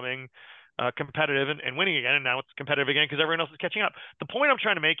started becoming competitive and winning again. And now it's competitive again because everyone else is catching up. The point I'm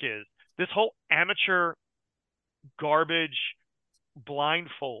trying to make is this whole amateur garbage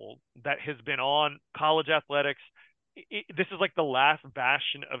blindfold that has been on college athletics, this is like the last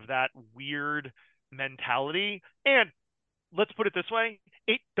bastion of that weird mentality. And let's put it this way,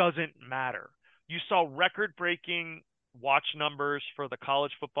 it doesn't matter. You saw record-breaking watch numbers for the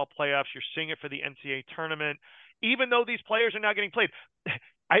college football playoffs. You're seeing it for the NCAA tournament, even though these players are now getting played.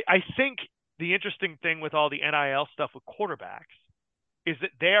 I think the interesting thing with all the NIL stuff with quarterbacks is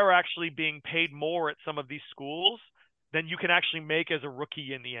that they are actually being paid more at some of these schools than you can actually make as a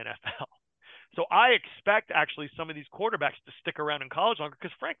rookie in the NFL. So I expect actually some of these quarterbacks to stick around in college longer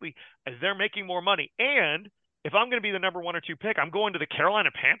because, frankly, they're making more money. And if I'm going to be the number 1 or 2 pick, I'm going to the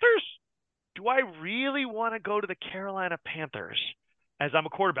Carolina Panthers? Do I really want to go to the Carolina Panthers as I'm a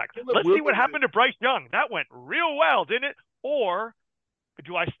quarterback? Let's see what happened to Bryce Young. That went real well, didn't it? Or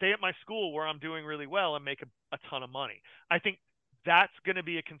do I stay at my school where I'm doing really well and make a ton of money? I think that's going to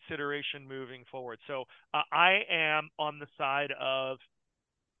be a consideration moving forward. So I am on the side of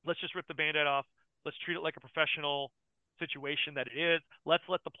let's just rip the Band-Aid off. Let's treat it like a professional situation that it is. Let's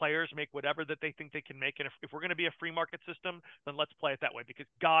let the players make whatever that they think they can make. And if we're going to be a free market system, then let's play it that way, because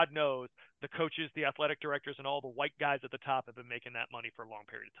God knows the coaches, the athletic directors, and all the white guys at the top have been making that money for a long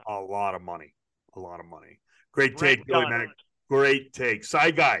period of time. A lot of money. A lot of money. Great take, Billy Mack. Great take.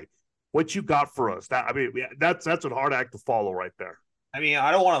 Side guy, what you got for us? That's a hard act to follow right there. I mean,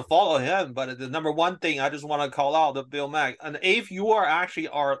 I don't want to follow him, but the number one thing I just want to call out the Bill Mack. And if you are actually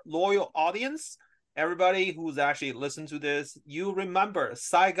our loyal audience, everybody who's actually listened to this, you remember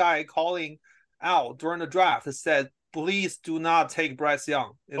Side Guy calling out during the draft that said, please do not take Bryce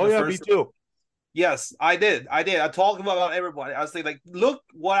Young. Me too. Yes, I did. I talked about everybody. I was like, look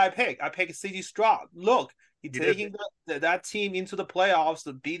what I picked. I picked C.J. Stroud. Look, he's taking that team into the playoffs,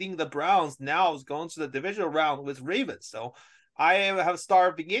 beating the Browns. Now is going to the divisional round with Ravens. So I have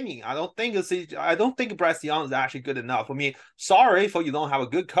started beginning. I don't think Bryce Young is actually good enough. I mean, sorry for you don't have a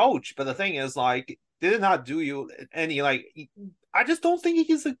good coach, but the thing is, like, did not do you any, like, I just don't think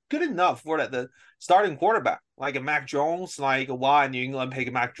he's good enough for the starting quarterback. Like a Mac Jones, like, why New England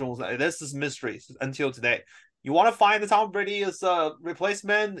pick Mac Jones? This is mystery until today. You want to find the Tom Brady as a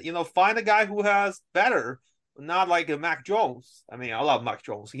replacement, find a guy who has better, not like a Mac Jones. I mean, I love Mac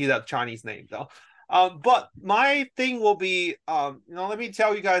Jones. He's a Chinese name, though. But my thing will be, let me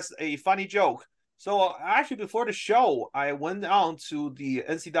tell you guys a funny joke. So actually, before the show, I went down to the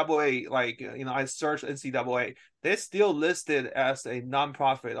NCAA, I searched NCAA. They're still listed as a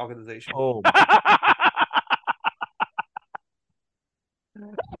nonprofit organization. Oh,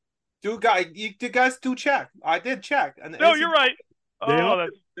 you guys do check. I did check. And no, you're right.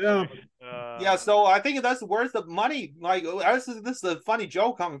 Yeah. So I think that's where's the money. Like, this is a funny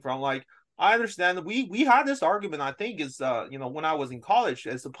joke coming from. Like, I understand we had this argument. I think is when I was in college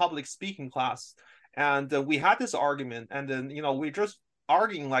as a public speaking class, and we had this argument, and then we're just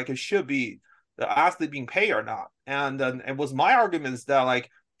arguing like it should be the athlete being paid or not, and then it was my arguments that like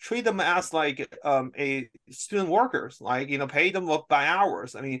treat them as like a student workers, like pay them by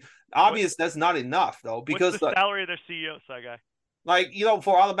hours. I mean, obviously that's not enough though, because what's the salary of their CEO, Side Guy? Like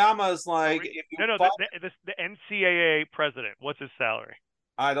for Alabama, it's like the NCAA president. What's his salary?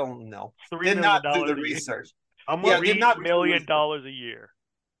 I don't know. Did not do the research. Did not $3 million a year.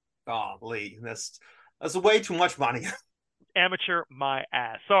 Oh, Lee, that's way too much money. Amateur, my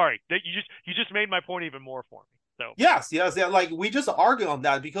ass. Sorry, that you just made my point even more for me. So yes, yeah. Like we just argued on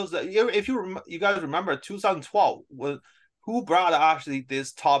that because if you guys remember 2012, who brought actually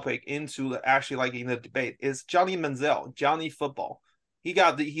this topic into in the debate is Johnny Manziel, Johnny Football. He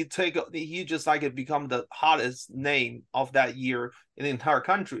just become the hottest name of that year in the entire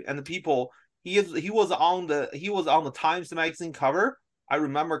country, and the people he was on the Times Magazine cover. I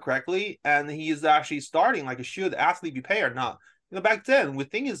remember correctly, and he is actually starting like should athlete be paid or not? Back then we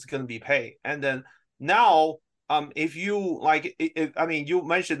think it's going to be paid, and then now if you you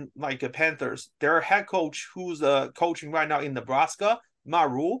mentioned like Panthers, their head coach who's coaching right now in Nebraska,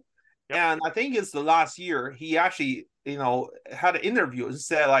 Maru, and I think it's the last year he actually had an interview and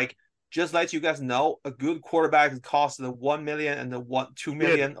said like, just let you guys know, a good quarterback costs the 1 million and the 2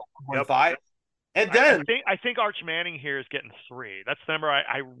 million, 1.5. And then I think Arch Manning here is getting 3. That's the number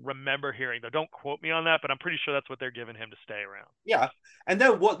I remember hearing, though. Don't quote me on that, but I'm pretty sure that's what they're giving him to stay around. Yeah. And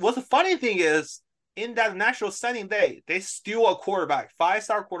then what's the funny thing is, in that national signing day, they steal a quarterback,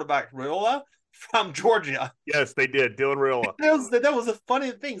 5-star quarterback, Raiola, from Georgia. Yes, they did. Dylan Raiola. That was a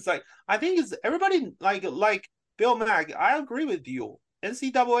funny thing. It's like, I think it's everybody like Bill Mack. I agree with you.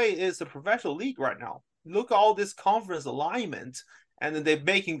 NCAA is a professional league right now. Look at all this conference alignment, and then they're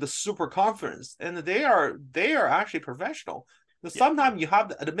making the super conference, and they are actually professional. Sometimes you have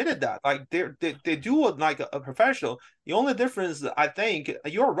to admit that, like they do it like a professional. The only difference, I think,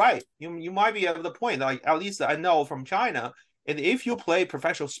 you're right. You might be at the point, like at least I know from China. And if you play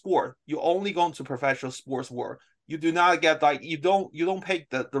professional sport, you only go into professional sports world. You do not get like you don't take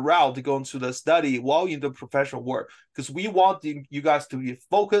the route to go into the study while you do professional work, because we want you guys to be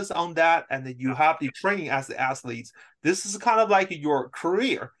focused on that, and then you have the training as the athletes. This is kind of like your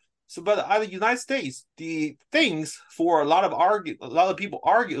career. So, but in the United States, the things for a lot of people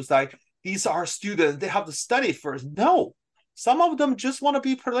argue is like, these are students, they have to study first. No, some of them just want to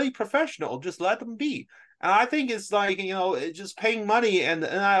be professional. Just let them be. And I think it's like, it's just paying money and the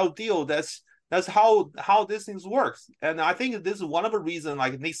NIL deal. That's how this things works. And I think this is one of the reasons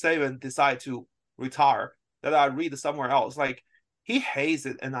like Nick Saban decided to retire, that I read somewhere else. Like, he hates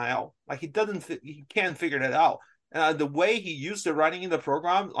it NIL. Like, he can't figure that out. And the way he used to running in the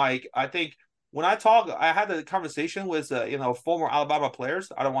program, like, I think when I had a conversation with former Alabama players.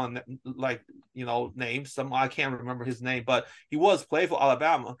 I don't want to name some. I can't remember his name, but he was playing for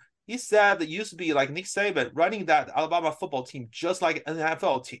Alabama. He said it used to be like Nick Saban running that Alabama football team just like an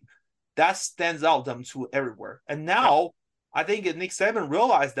NFL team. That stands out them to everywhere. And now I think Nick Saban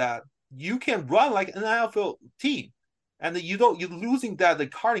realized that you can run like an NFL team, and that you're losing that the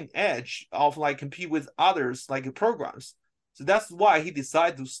cutting edge of like compete with others like programs. So that's why he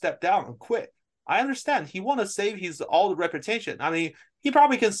decided to step down and quit. I understand he want to save his all the reputation. I mean, he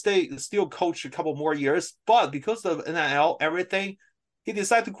probably can still coach a couple more years, but because of NIL everything, he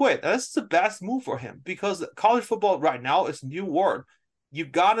decided to quit. That's the best move for him because college football right now is new world. You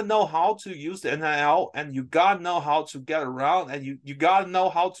got to know how to use the NIL, and you got to know how to get around, and you got to know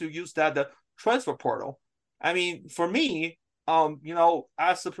how to use the transfer portal. I mean, for me,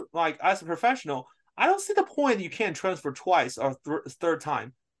 as a professional, I don't see the point you can't transfer twice or third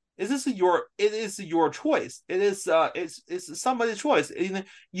time. It is your choice. It's somebody's choice.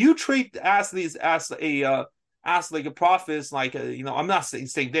 You treat athletes as like a profits, like I'm not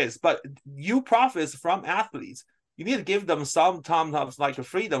saying this, but you profits from athletes. You need to give them some time of like a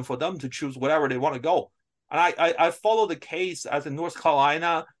freedom for them to choose whatever they want to go. And I follow the case as in North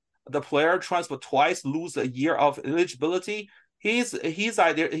Carolina, the player transfer twice, lose a year of eligibility. He's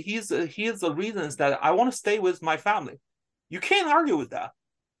the reasons that I want to stay with my family. You can't argue with that.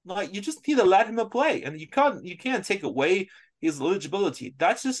 Like you just need to let him play, and you can't take away his eligibility.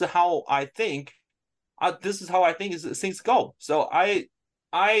 That's just how I think. This is how I think things go. So I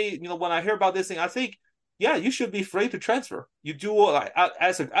when I hear about this thing, I think yeah, you should be free to transfer. You do like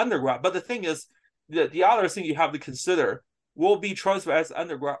as an undergrad, but the thing is, the other thing you have to consider will be transfer as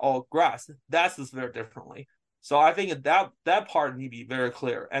undergrad or grads. That's just very differently. So I think that part need to be very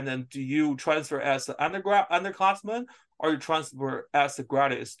clear. And then, do you transfer as an underclassman, or you transfer as a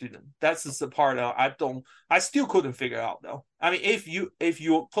graduate student? That's just the part I still couldn't figure out though. I mean, if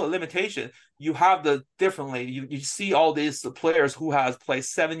you put a limitation, you have the differently. You see all these players who has played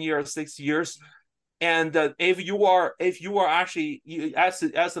 7 years, 6 years, and if you are actually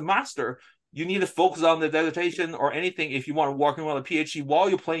as a master, you need to focus on the dedication or anything. If you want to work on a PhD while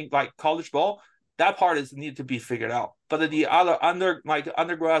you're playing like college ball, that part is need to be figured out. But the other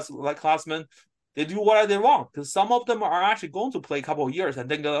undergrads like classmen, they do whatever they want because some of them are actually going to play a couple of years and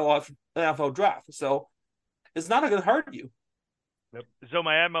then go off NFL draft. So it's not going to hurt you. Yep. So,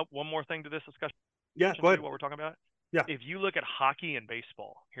 may I add one more thing to this discussion? Yeah, go ahead. What we're talking about? Yeah. If you look at hockey and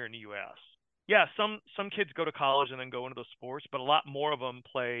baseball here in the U.S., yeah, some kids go to college and then go into those sports, but a lot more of them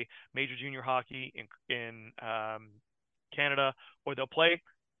play major junior hockey in Canada, or they'll play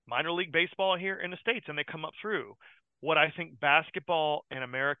minor league baseball here in the States, and they come up through. What I think basketball and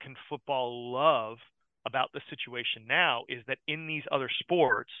American football love about the situation now is that in these other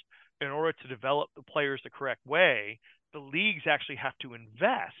sports, in order to develop the players the correct way, the leagues actually have to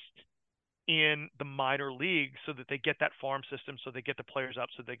invest in the minor leagues so that they get that farm system, so they get the players up,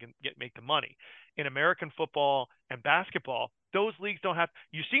 so they can make the money. In American football and basketball, those leagues don't have.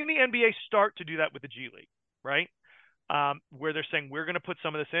 You've seen the NBA start to do that with the G League, right? Where they're saying we're going to put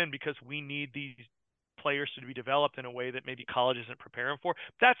some of this in because we need these players to be developed in a way that maybe college isn't preparing for.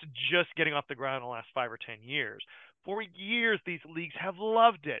 That's just getting off the ground in the last 5 or 10 years. For years, these leagues have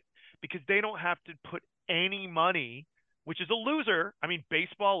loved it because they don't have to put any money, which is a loser. I mean,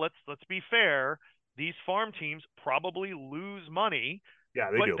 baseball, let's be fair. These farm teams probably lose money.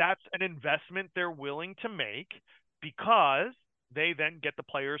 Yeah, they do. do. But that's an investment they're willing to make because they then get the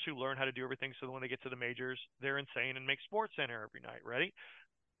players who learn how to do everything so that when they get to the majors, they're insane and make Sports Center every night, right?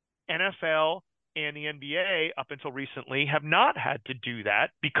 NFL and the NBA, up until recently, have not had to do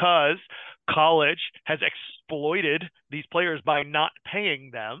that because college has exploited these players by not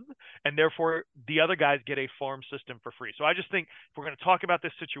paying them, and therefore the other guys get a farm system for free. So I just think if we're going to talk about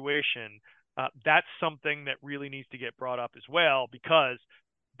this situation, that's something that really needs to get brought up as well, because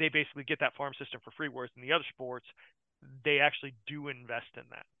they basically get that farm system for free, whereas in the other sports, they actually do invest in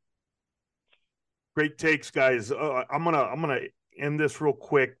that. Great takes, guys. I'm gonna end this real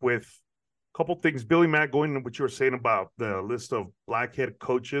quick with a couple things. Billy Mack, going into what you were saying about the list of black head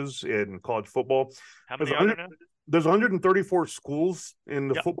coaches in college football. How many are there now? There's 134 schools in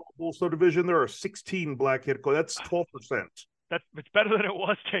the football bowl subdivision. There are 16 black head coaches. That's 12%. It's better than it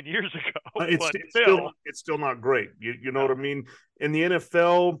was 10 years ago. It's still not great. You know what I mean? In the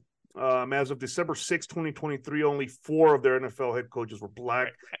NFL, as of December 6, 2023, only 4 of their NFL head coaches were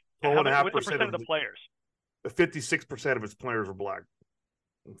black. Right. What's the percent of the players? 56% of its players were black.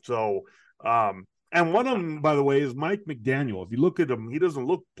 So, and one of them, by the way, is Mike McDaniel. If you look at him, he doesn't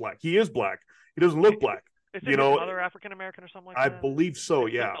look black. He is black. He doesn't look black. Is his mother African American or something like that? I believe so.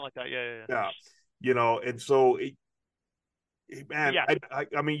 Yeah. Something like that. Yeah. You know, and so,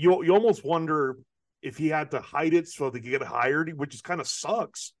 I mean, you almost wonder if he had to hide it so they could get hired, which is kind of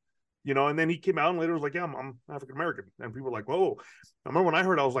sucks. And then he came out and later was like, yeah, I'm African American. And people were like, whoa. I remember when I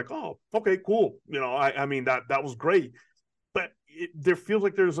heard, I was like, oh, okay, cool. I mean, that was great. But there feels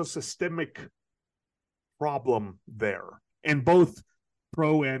like there's a systemic problem there in both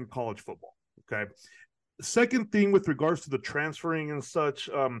pro and college football. Okay. Second thing with regards to the transferring and such,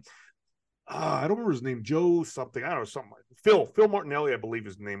 I don't remember his name, Joe something. I don't know, something like Phil Martinelli, I believe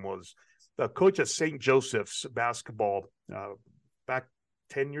his name was, the coach at St. Joseph's basketball back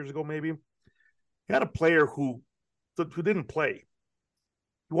 10 years ago, maybe. He had a player who didn't play.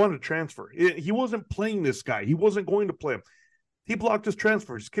 He wanted to transfer. He wasn't playing this guy. He wasn't going to play him. He blocked his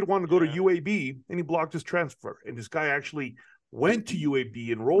transfer. His kid wanted to go to UAB, and he blocked his transfer. And this guy actually went to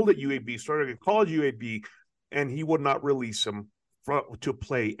UAB, enrolled at UAB, started at college UAB, and he would not release him to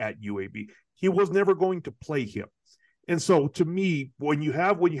play at UAB. He was never going to play him. And so to me, when you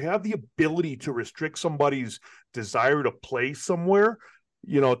have the ability to restrict somebody's desire to play somewhere,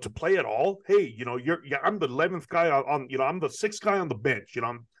 to play at all, hey, I'm the 11th guy on, I'm the 6th guy on the bench,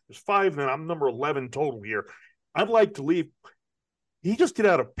 there's 5 and I'm number 11 total here. I'd like to leave. He just did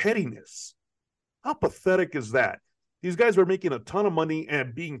out of pettiness. How pathetic is that? These guys are making a ton of money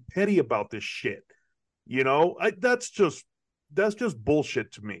and being petty about this shit. That's just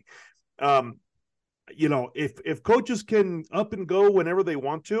bullshit to me. If coaches can up and go whenever they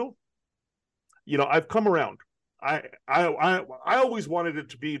want to, I've come around. I always wanted it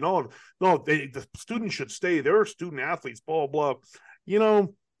to be no, the students should stay. They're student athletes, blah blah.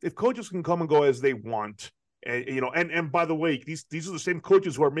 If coaches can come and go as they want, and by the way, these are the same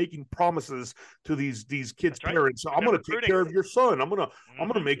coaches who are making promises to these kids' parents. I'm going to take care of your son. I'm going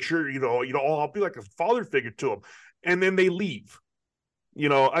to make sure I'll be like a father figure to them, and then they leave.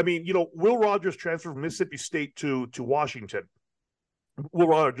 Will Rogers transferred from Mississippi State to Washington. Will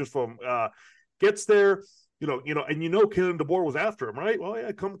Rogers from gets there, and Kalen DeBoer was after him, right? Well,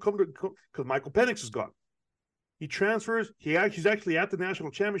 yeah, come to because Michael Penix is gone. He transfers. He's actually at the national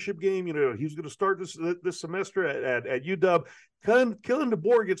championship game. He's going to start this semester at UW. Kellen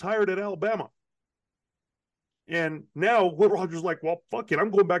DeBoer gets hired at Alabama. And now Will Rogers is like, well, fuck it. I'm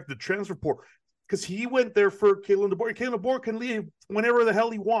going back to the transfer portal because he went there for Kalen DeBoer. Kalen DeBoer can leave whenever the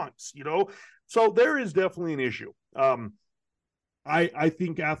hell he wants, So there is definitely an issue. I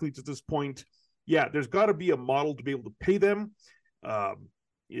think athletes at this point, yeah, there's got to be a model to be able to pay them.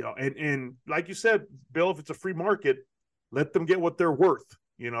 And like you said, Bill, if it's a free market, let them get what they're worth.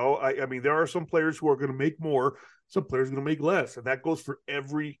 I mean, there are some players who are going to make more, some players are going to make less, and that goes for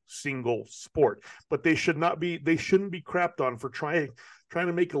every single sport. But they shouldn't be crapped on for trying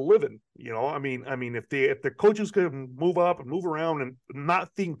to make a living. I mean, if the coaches can move up and move around and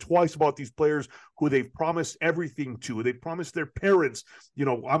not think twice about these players who they've promised everything to, they promised their parents,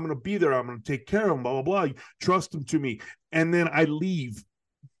 I'm going to be there, I'm going to take care of them, blah blah blah. Trust them to me, and then I leave.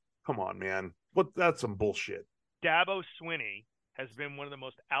 Come on, man. That's some bullshit. Dabo Swinney has been one of the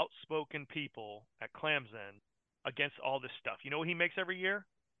most outspoken people at Clemson against all this stuff. You know what he makes every year?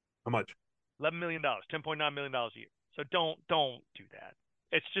 How much? $11 million, $10.9 million a year. So don't do that.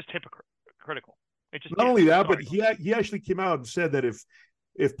 It's just hypocritical. Not only that, but he actually came out and said that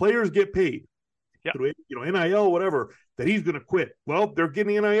if players get paid, through NIL, whatever, that he's going to quit. Well, they're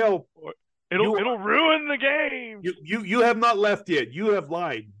getting NIL. It'll ruin the game. You have not left yet. You have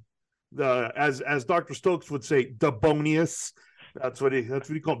lied. As Dr. Stokes would say, Dabonius. That's what he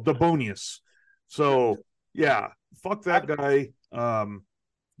called Dabonius. So yeah, fuck that guy.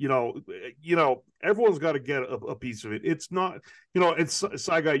 Everyone's got to get a piece of it. It's not, it's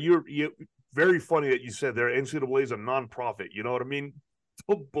Saigai. You very funny that you said there. NCAA is a nonprofit. You know what I mean?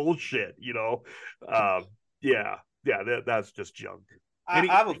 Bullshit. That's just junk. I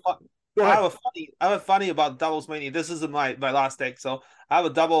have a funny about doubles mania. This is my last take, so I have a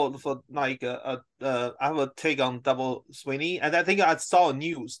double for I have a take on double Sweeney, and I think I saw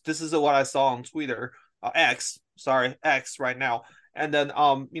news. This is what I saw on Twitter, X right now. And then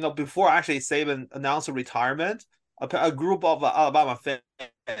before actually Saban announced a retirement, a group of Alabama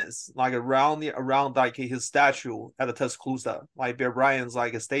fans around his statue at the Tuscaloosa, like Bear Bryant's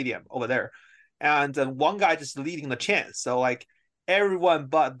a stadium over there, and then one guy just leading the chant. So everyone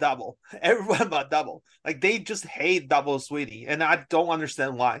but double. They just hate double Sweeney, and I don't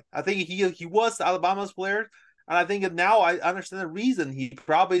understand why. I think he was Alabama's player, and I think now I understand the reason. He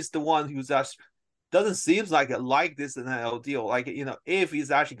probably is the one who's just doesn't seem like this NIL deal. If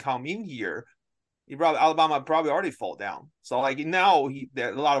he's actually come in here, Alabama probably already fall down. So now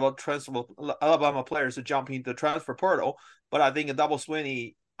there are a lot of Alabama players to jump into the transfer portal, but I think a double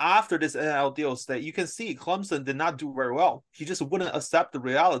Sweeney, after this NIL deal, that you can see Clemson did not do very well. He just wouldn't accept the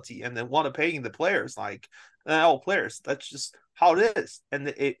reality and then want to pay the players NL players. That's just how it is,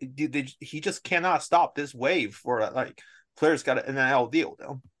 and he just cannot stop this wave for like players got an NL deal.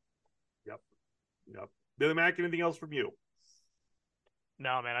 Though. Yep. Billy Mack, anything else from you?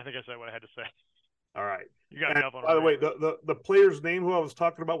 No, man. I think I said what I had to say. All right. You got enough on. By the way, the player's name who I was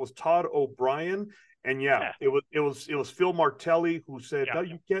talking about was Todd O'Brien, and it was Phil Martelli who said, "No,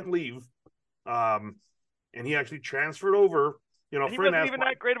 you can't leave." And he actually transferred over. You know, and he wasn't even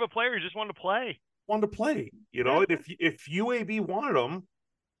that great of a player. He just wanted to play. You know, and if UAB wanted him,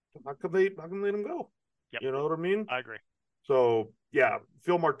 how come they let him go? Yep. You know what I mean? I agree. So yeah,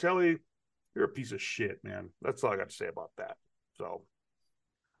 Phil Martelli, you're a piece of shit, man. That's all I got to say about that. So.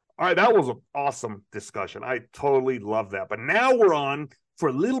 All right, that was an awesome discussion. I totally love that. But now we're on for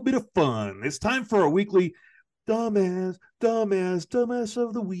a little bit of fun. It's time for our weekly dumbass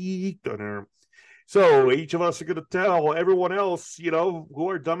of the week. So each of us are going to tell everyone else, you know, who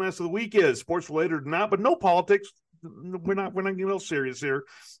our dumbass of the week is, sports related or not, but no politics. We're not getting real serious here.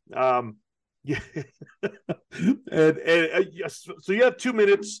 Yeah. So you have 2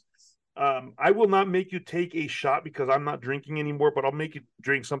 minutes. I will not make you take a shot because I'm not drinking anymore, but I'll make you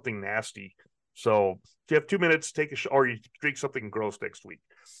drink something nasty. So if you have 2 minutes, take a shot, or you drink something gross next week.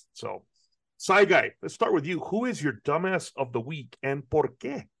 So, Side Guy, let's start with you. Who is your dumbass of the week, and por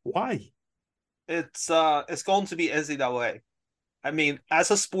qué? Why? It's going to be NCAA. I mean,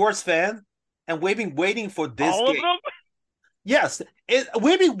 as a sports fan, and we've been waiting for this all game. Of them? Yes,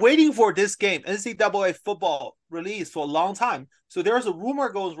 we've been waiting for this game, NCAA football release, for a long time. So there's a rumor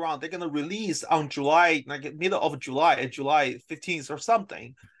goes around they're going to release on July, like middle of July, July 15th or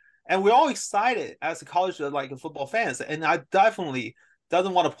something. And we're all excited as a college football fans. And I definitely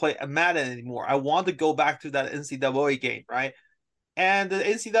doesn't want to play a Madden anymore. I want to go back to that NCAA game, right? And the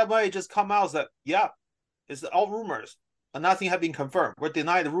NCAA just come out that, yeah, it's all rumors. And nothing have been confirmed. We're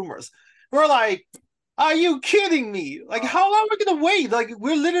denying the rumors. We're like, are you kidding me? Like, how long are we gonna wait? Like,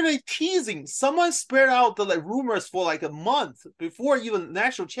 we're literally teasing. Someone spread out the rumors for like a month before even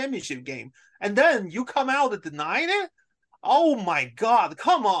national championship game, and then you come out and deny it. Oh my God!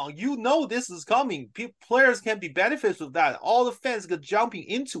 Come on, you know this is coming. Players can be benefits of that. All the fans get jumping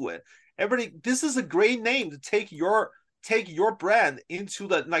into it. Everybody, this is a great name to take your brand into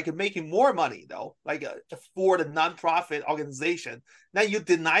the making more money though, for the nonprofit organization. Now you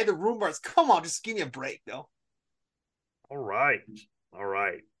deny the rumors. Come on, just give me a break though. All right.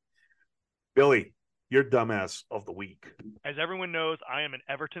 Billy, your dumbass of the week. As everyone knows, I am an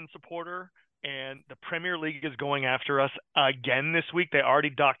Everton supporter, and the Premier League is going after us again this week. They already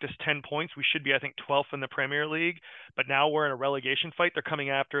docked us 10 points. We should be, I think, 12th in the Premier League, but now we're in a relegation fight. They're coming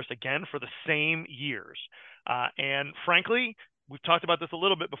after us again for the same years. And frankly, we've talked about this a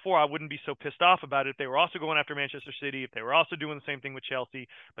little bit before. I wouldn't be so pissed off about it if they were also going after Manchester City, if they were also doing the same thing with Chelsea,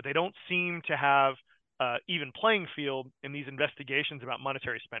 but they don't seem to have even playing field in these investigations about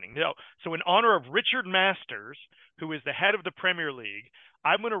monetary spending. No. So in honor of Richard Masters, who is the head of the Premier League,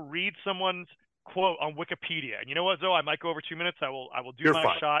 I'm going to read someone's quote on Wikipedia. And you know what, Zoe? I might go over 2 minutes. I will do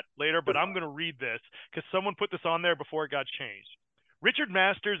my shot later, but I'm going to read this because someone put this on there before it got changed. Richard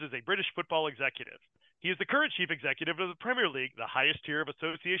Masters is a British football executive. He is the current chief executive of the Premier League, the highest tier of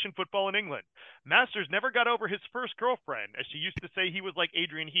association football in England. Masters never got over his first girlfriend, as she used to say he was like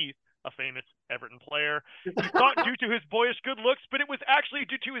Adrian Heath, a famous Everton player. He thought due to his boyish good looks, but it was actually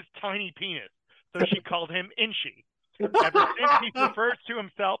due to his tiny penis. So she called him Inchy. Ever since, he refers to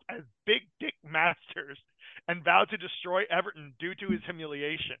himself as Big Dick Masters and vowed to destroy Everton due to his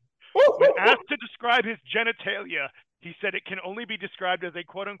humiliation. When asked to describe his genitalia, he said it can only be described as a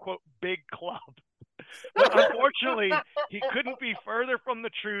quote-unquote big club. But unfortunately, he couldn't be further from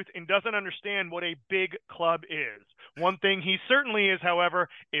the truth and doesn't understand what a big club is. One thing he certainly is, however,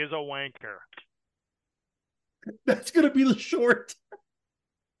 is a wanker. That's going to be the short.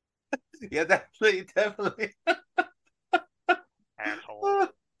 Yeah, definitely. Asshole.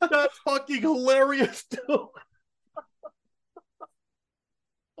 That's fucking hilarious, too.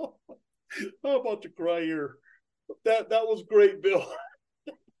 I'm about to cry here. That was great, Bill.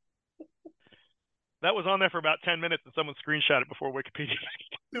 That was on there for about 10 minutes, and someone screenshot it before Wikipedia.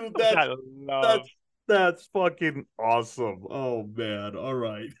 Dude, that's fucking awesome. Oh, man. All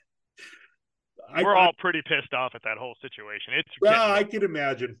right. We're all pretty pissed off at that whole situation. I can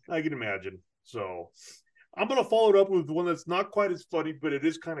imagine. So I'm going to follow it up with one that's not quite as funny, but it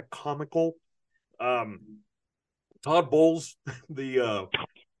is kind of comical. Todd Bowles, the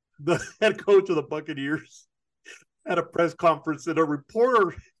head coach of the Buccaneers, at a press conference, and a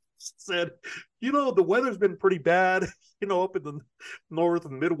reporter said, the weather's been pretty bad, up in the North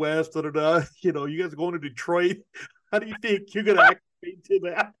and Midwest, you guys are going to Detroit. How do you think you're going to activate to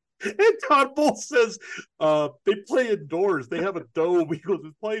that? And Todd Bowles says they play indoors. They have a dome. He goes,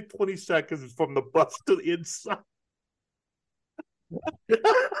 it's playing 20 seconds from the bus to the inside. And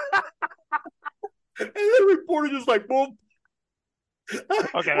the reporter just like, boom.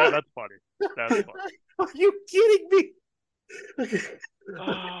 Okay, that's funny. That's funny. Are you kidding me?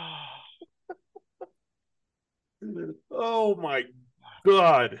 Oh my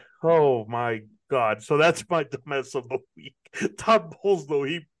God. Oh my God. So that's my mess of the week. Todd Bowles, though,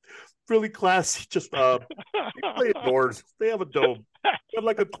 he really classy. Just they play indoors. They have a dome. They have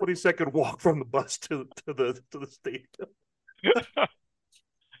like a 20-second walk from the bus to the stadium.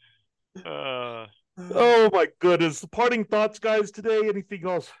 Oh my goodness. Parting thoughts, guys, today. Anything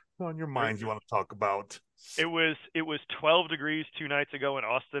else on your minds you want to talk about? It was 12 degrees 2 nights ago in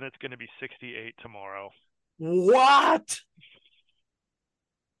Austin. It's going to be 68 tomorrow. What?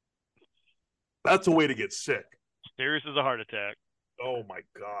 That's a way to get sick. Serious as a heart attack. Oh my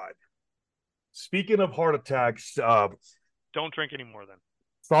God. Speaking of heart attacks, don't drink any more then.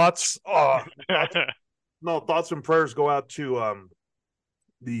 Thoughts and prayers go out to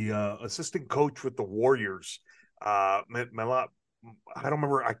the assistant coach with the Warriors. I don't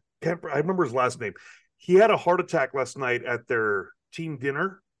remember. I remember his last name. He had a heart attack last night at their team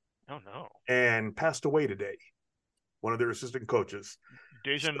dinner. Oh no! And passed away today. One of their assistant coaches.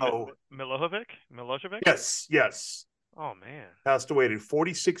 Dejan Milojevic? Yes. Oh man. Passed away at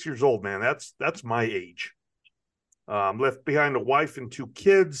 46 years old, man. That's my age. Left behind a wife and 2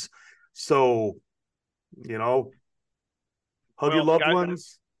 kids. So, hug your loved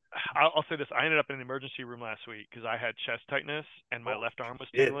ones. I'll say this. I ended up in the emergency room last week because I had chest tightness and my left arm was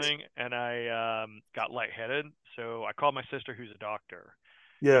tingling and I got lightheaded. So I called my sister who's a doctor.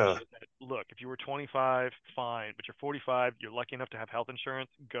 Yeah. Said, look, if you were 25, fine. But you're 45, you're lucky enough to have health insurance,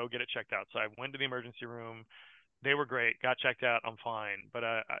 go get it checked out. So I went to the emergency room. They were great. Got checked out. I'm fine. But,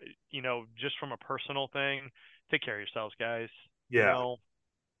 just from a personal thing, take care of yourselves, guys. Yeah. All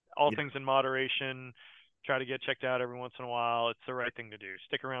things in moderation. Try to get checked out every once in a while. It's the right thing to do.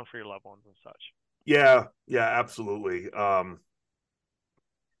 Stick around for your loved ones and such. Yeah, absolutely. I'm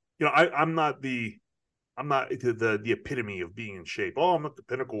not the epitome of being in shape. Oh, I'm at the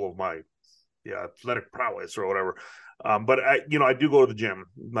pinnacle of my athletic prowess or whatever. But I do go to the gym.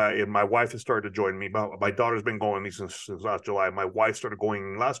 My wife has started to join me. My daughter's been going since last July. My wife started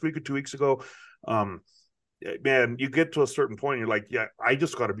going last week or 2 weeks ago. Man, you get to a certain point, and you're like, yeah, I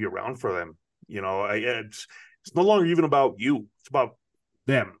just got to be around for them. It's no longer even about you. It's about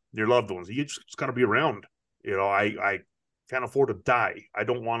them, your loved ones. You just got to be around. I can't afford to die. I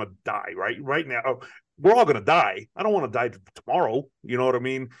don't want to die right now. We're all going to die. I don't want to die tomorrow. You know what I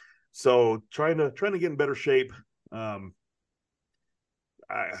mean? So trying to get in better shape. I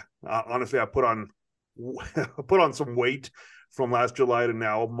honestly, I put on some weight from last July to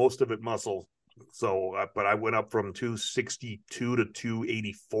now, most of it muscle. So, but I went up from 262 to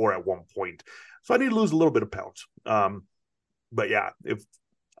 284 at one point. So I need to lose a little bit of pounds. But yeah, if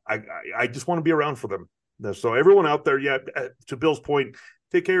I just want to be around for them. So everyone out there, to Bill's point,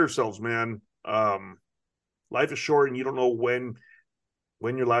 take care of yourselves, man. Life is short and you don't know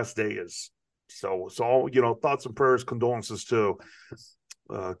when your last day is. So thoughts and prayers, condolences to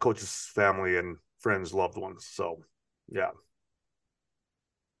Coach's family and friends, loved ones. So, yeah.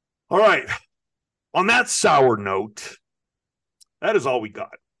 All right. On that sour note, that is all we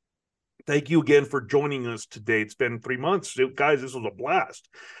got. Thank you again for joining us today. It's been 3 months. Guys, this was a blast.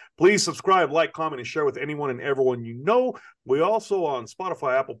 Please subscribe, like, comment, and share with anyone and everyone you know. We're also on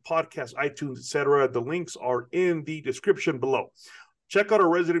Spotify, Apple Podcasts, iTunes, etc. The links are in the description below. Check out our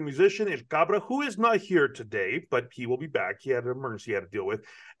resident musician, El Cabra, who is not here today, but he will be back. He had an emergency he had to deal with,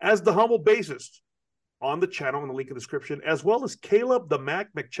 as the humble bassist on the channel in the link in the description, as well as Caleb, the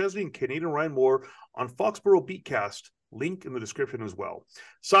Mac, McChesney, and Canadian Ryan Moore on Foxborough Beatcast. Link in the description as well.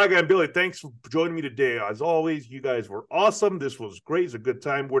 Saga and Billy, thanks for joining me today. As always, you guys were awesome. This was great. It's a good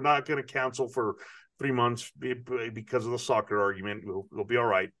time. We're not going to cancel for 3 months because of the soccer argument. We'll be all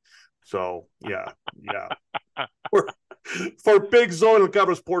right. So, yeah. For Big Zo and the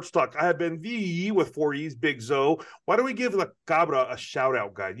Cabra Sports Talk, I have been the with 4 E's, Big Zo. Why don't we give the Cabra a shout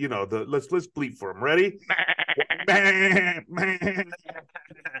out, guy? Let's bleep for him. Ready? There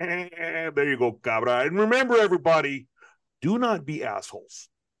you go, Cabra. And remember, everybody, do not be assholes.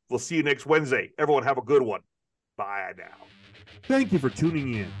 We'll see you next Wednesday. Everyone have a good one. Bye now. Thank you for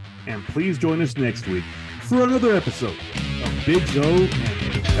tuning in, and please join us next week for another episode of Big Zo and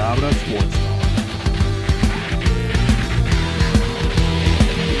the Cabra Sports Talk.